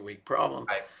the many week problem.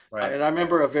 Right. Right. And I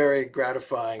remember a very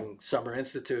gratifying summer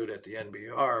institute at the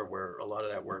NBR where a lot of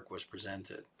that work was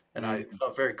presented. And I Mm.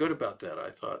 felt very good about that. I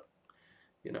thought,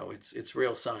 you know, it's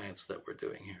real science that we're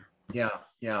doing here. Yeah.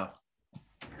 Yeah.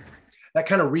 That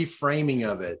kind of reframing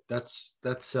of it, that's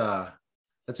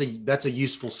a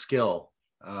useful skill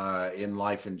in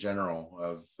life in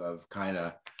general of kind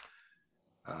of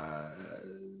uh,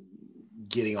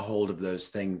 getting a hold of those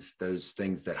things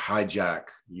that hijack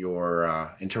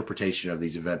your interpretation of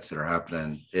these events that are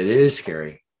happening. It is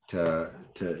scary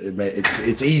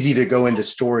it's easy to go into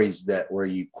stories that where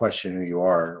you question who you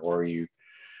are, or you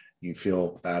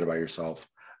feel bad about yourself.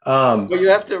 Well, you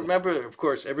have to remember, of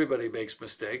course, everybody makes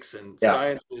mistakes, and Yeah.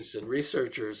 scientists and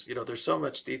researchers, you know, there's so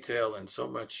much detail and so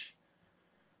much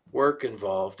work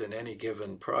involved in any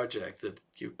given project that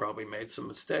you probably made some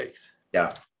mistakes.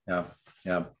 Yeah. Yeah.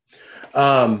 Yeah.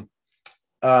 Um,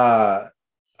 uh,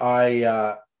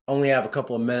 I only have a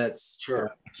couple of minutes to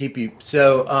Sure. keep you.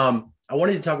 So I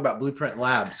wanted to talk about Blueprint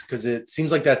Labs because it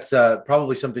seems like that's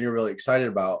probably something you're really excited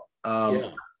about.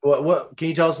 Yeah. What can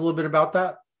you tell us a little bit about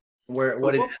that? Where Well,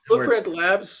 what it is and where? Blueprint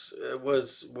Labs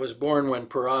was born when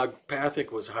Parag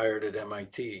Pathak was hired at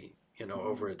MIT, you know,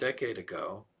 over a decade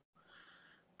ago.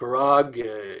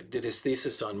 Parag did his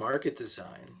thesis on market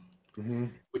design, Mm-hmm.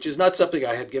 which is not something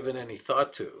I had given any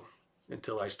thought to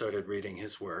until I started reading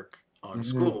his work on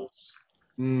Mm-hmm. schools.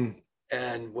 Mm.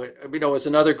 And when, you know, it was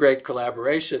another great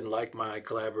collaboration, like my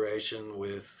collaboration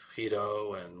with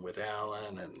Guido and with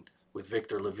Alan and with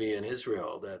Victor Levy in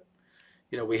Israel, that,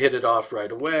 you know, we hit it off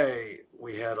right away.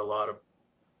 We had a lot of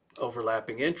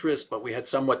overlapping interests, but we had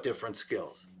somewhat different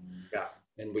skills, Yeah.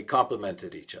 and we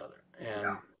complemented each other.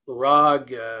 Yeah. And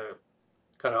Parag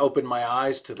kind of opened my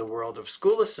eyes to the world of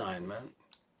school assignment.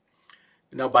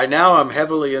 You know, by now I'm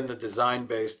heavily in the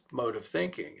design-based mode of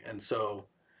thinking, and so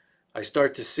I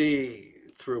start to see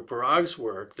through Parag's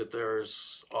work that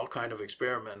there's all kind of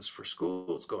experiments for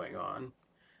schools going on,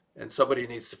 and somebody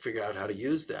needs to figure out how to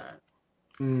use that.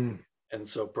 Mm. And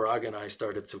so Parag and I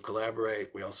started to collaborate.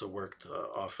 We also worked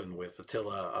often with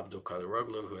Attila Abdul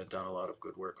Kadiroglu, who had done a lot of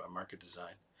good work on market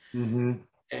design. Mm-hmm.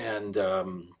 And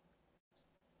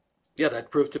yeah,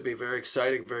 that proved to be very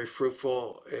exciting, very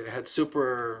fruitful. It had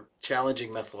super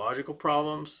challenging methodological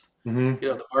problems. Mm-hmm. You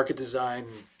know, the market design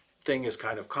thing is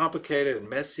kind of complicated and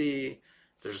messy.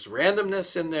 There's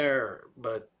randomness in there,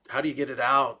 but how do you get it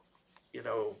out, you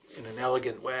know, in an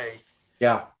elegant way?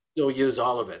 Yeah. Still use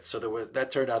all of it. So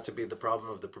that turned out to be the problem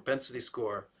of the propensity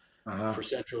score Uh-huh. for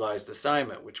centralized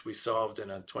assignment, which we solved in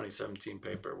a 2017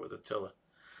 paper with Attila.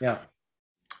 Yeah.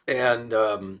 And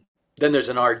then there's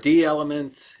an RD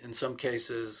element in some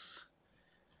cases,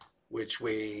 which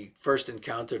we first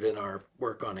encountered in our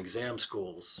work on exam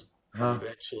schools and Uh-huh.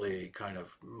 eventually kind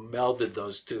of melded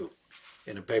those two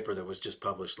in a paper that was just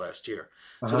published last year.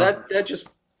 So Uh-huh. that just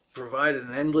provided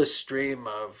an endless stream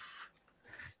of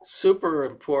super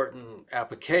important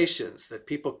applications that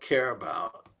people care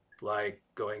about, like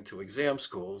going to exam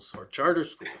schools or charter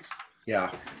schools.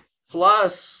 Yeah.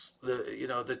 Plus the, you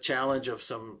know, the challenge of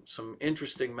some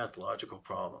interesting methodological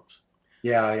problems.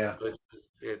 Yeah. Yeah. But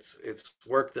it's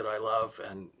work that I love,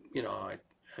 and you know,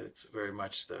 it's very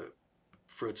much the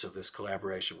fruits of this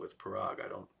collaboration with Parag. I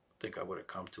don't think I would have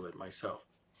come to it myself.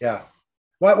 Yeah.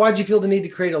 Why'd you feel the need to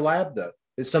create a lab though?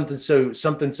 It's something so.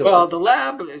 Well, the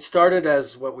lab, it started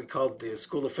as what we called the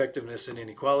School Effectiveness and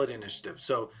Inequality Initiative.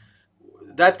 So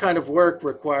that kind of work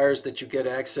requires that you get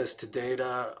access to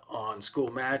data on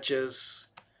school matches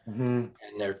Mm-hmm.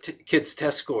 and their kids'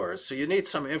 test scores. So you need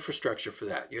some infrastructure for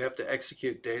that. You have to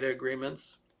execute data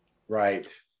agreements. Right.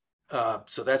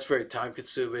 So that's very time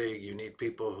consuming. You need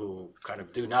people who kind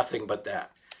of do nothing but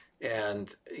that.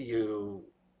 And you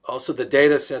also, the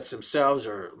data sets themselves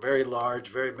are very large,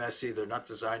 very messy. They're not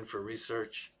designed for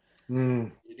research.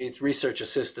 Mm. You need research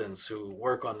assistants who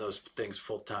work on those things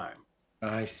full time.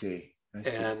 I see. I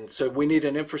see. And so we need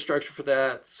an infrastructure for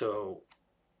that. So,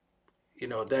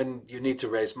 then you need to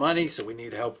raise money. So we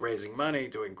need help raising money,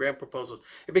 doing grant proposals.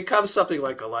 It becomes something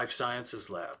like a life sciences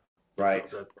lab,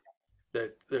 Right.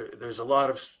 that there's a lot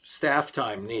of staff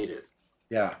time needed.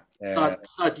 Yeah.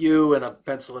 It's not you and a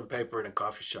pencil and paper in a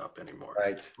coffee shop anymore,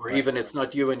 Right. or Right. even it's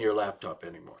not you and your laptop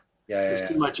anymore. Yeah. There's Yeah.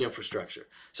 too much infrastructure.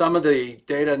 Some of the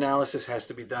data analysis has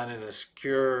to be done in a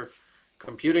secure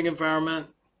computing environment.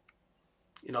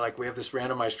 Like we have this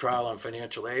randomized trial on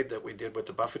financial aid that we did with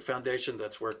the Buffett Foundation.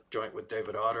 That's work joint with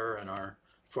David Otter and our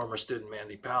former student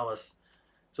Mandy Palace.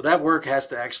 So that work has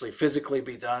to actually physically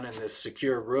be done in this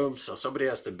secure room. So somebody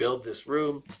has to build this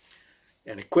room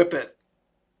and equip it,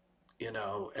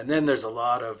 and then there's a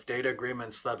lot of data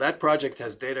agreements. That project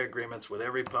has data agreements with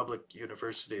every public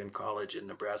university and college in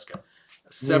Nebraska,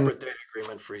 a separate data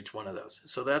agreement for each one of those.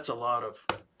 So that's a lot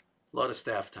of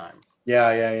staff time.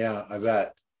 Yeah. Yeah. Yeah. I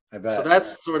bet. So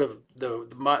that's sort of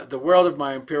the world of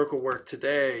my empirical work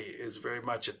today is very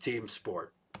much a team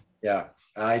sport. Yeah,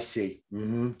 I see.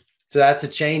 So that's a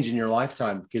change in your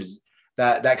lifetime, because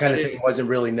that kind of thing wasn't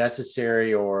really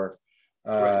necessary, or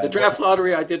the draft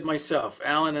lottery I did myself.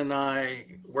 Alan and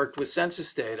I worked with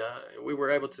census data. We were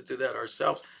able to do that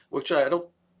ourselves, which I don't.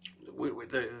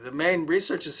 The main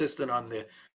research assistant on the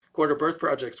quarter birth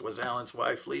projects was Alan's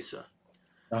wife, Lisa.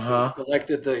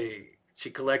 She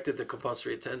collected the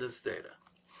compulsory attendance data.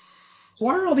 So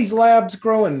why are all these labs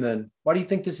growing then? Why do you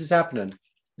think this is happening?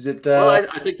 Is it Well,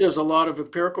 I think there's a lot of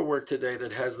empirical work today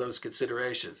that has those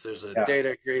considerations. There's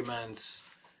data agreements,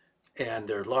 and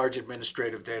there are large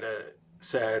administrative data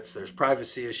sets. There's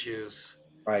privacy issues.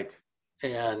 Right.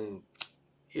 And,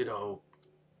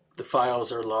 the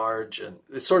files are large, and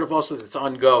it's sort of also, it's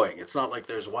ongoing. It's not like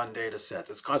there's one data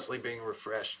set. It's constantly being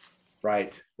refreshed.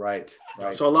 Right.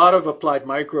 So a lot of applied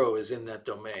micro is in that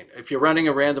domain. If you're running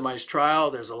a randomized trial,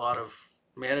 there's a lot of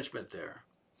management there.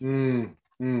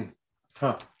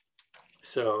 Huh.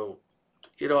 So,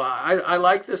 I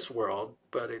like this world,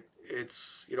 but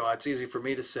it's it's easy for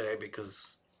me to say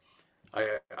because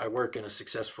I work in a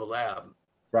successful lab.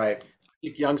 Right. I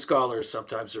think young scholars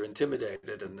sometimes are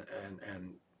intimidated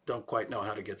and don't quite know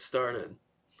how to get started.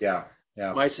 Yeah.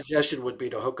 My suggestion would be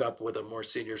to hook up with a more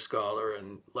senior scholar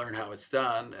and learn how it's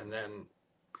done, and then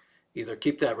either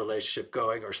keep that relationship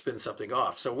going or spin something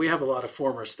off. So we have a lot of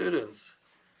former students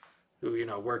who,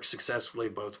 work successfully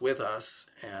both with us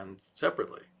and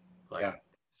separately, like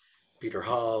Peter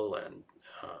Hull and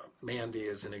Mandy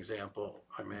is an example.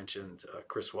 I mentioned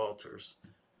Chris Walters.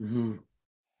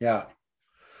 Yeah.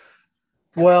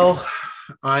 Well,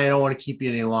 I don't want to keep you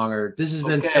any longer. This has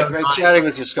been so great chatting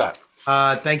with you, Scott.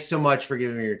 Thanks so much for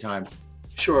giving me your time.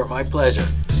 Sure, my pleasure.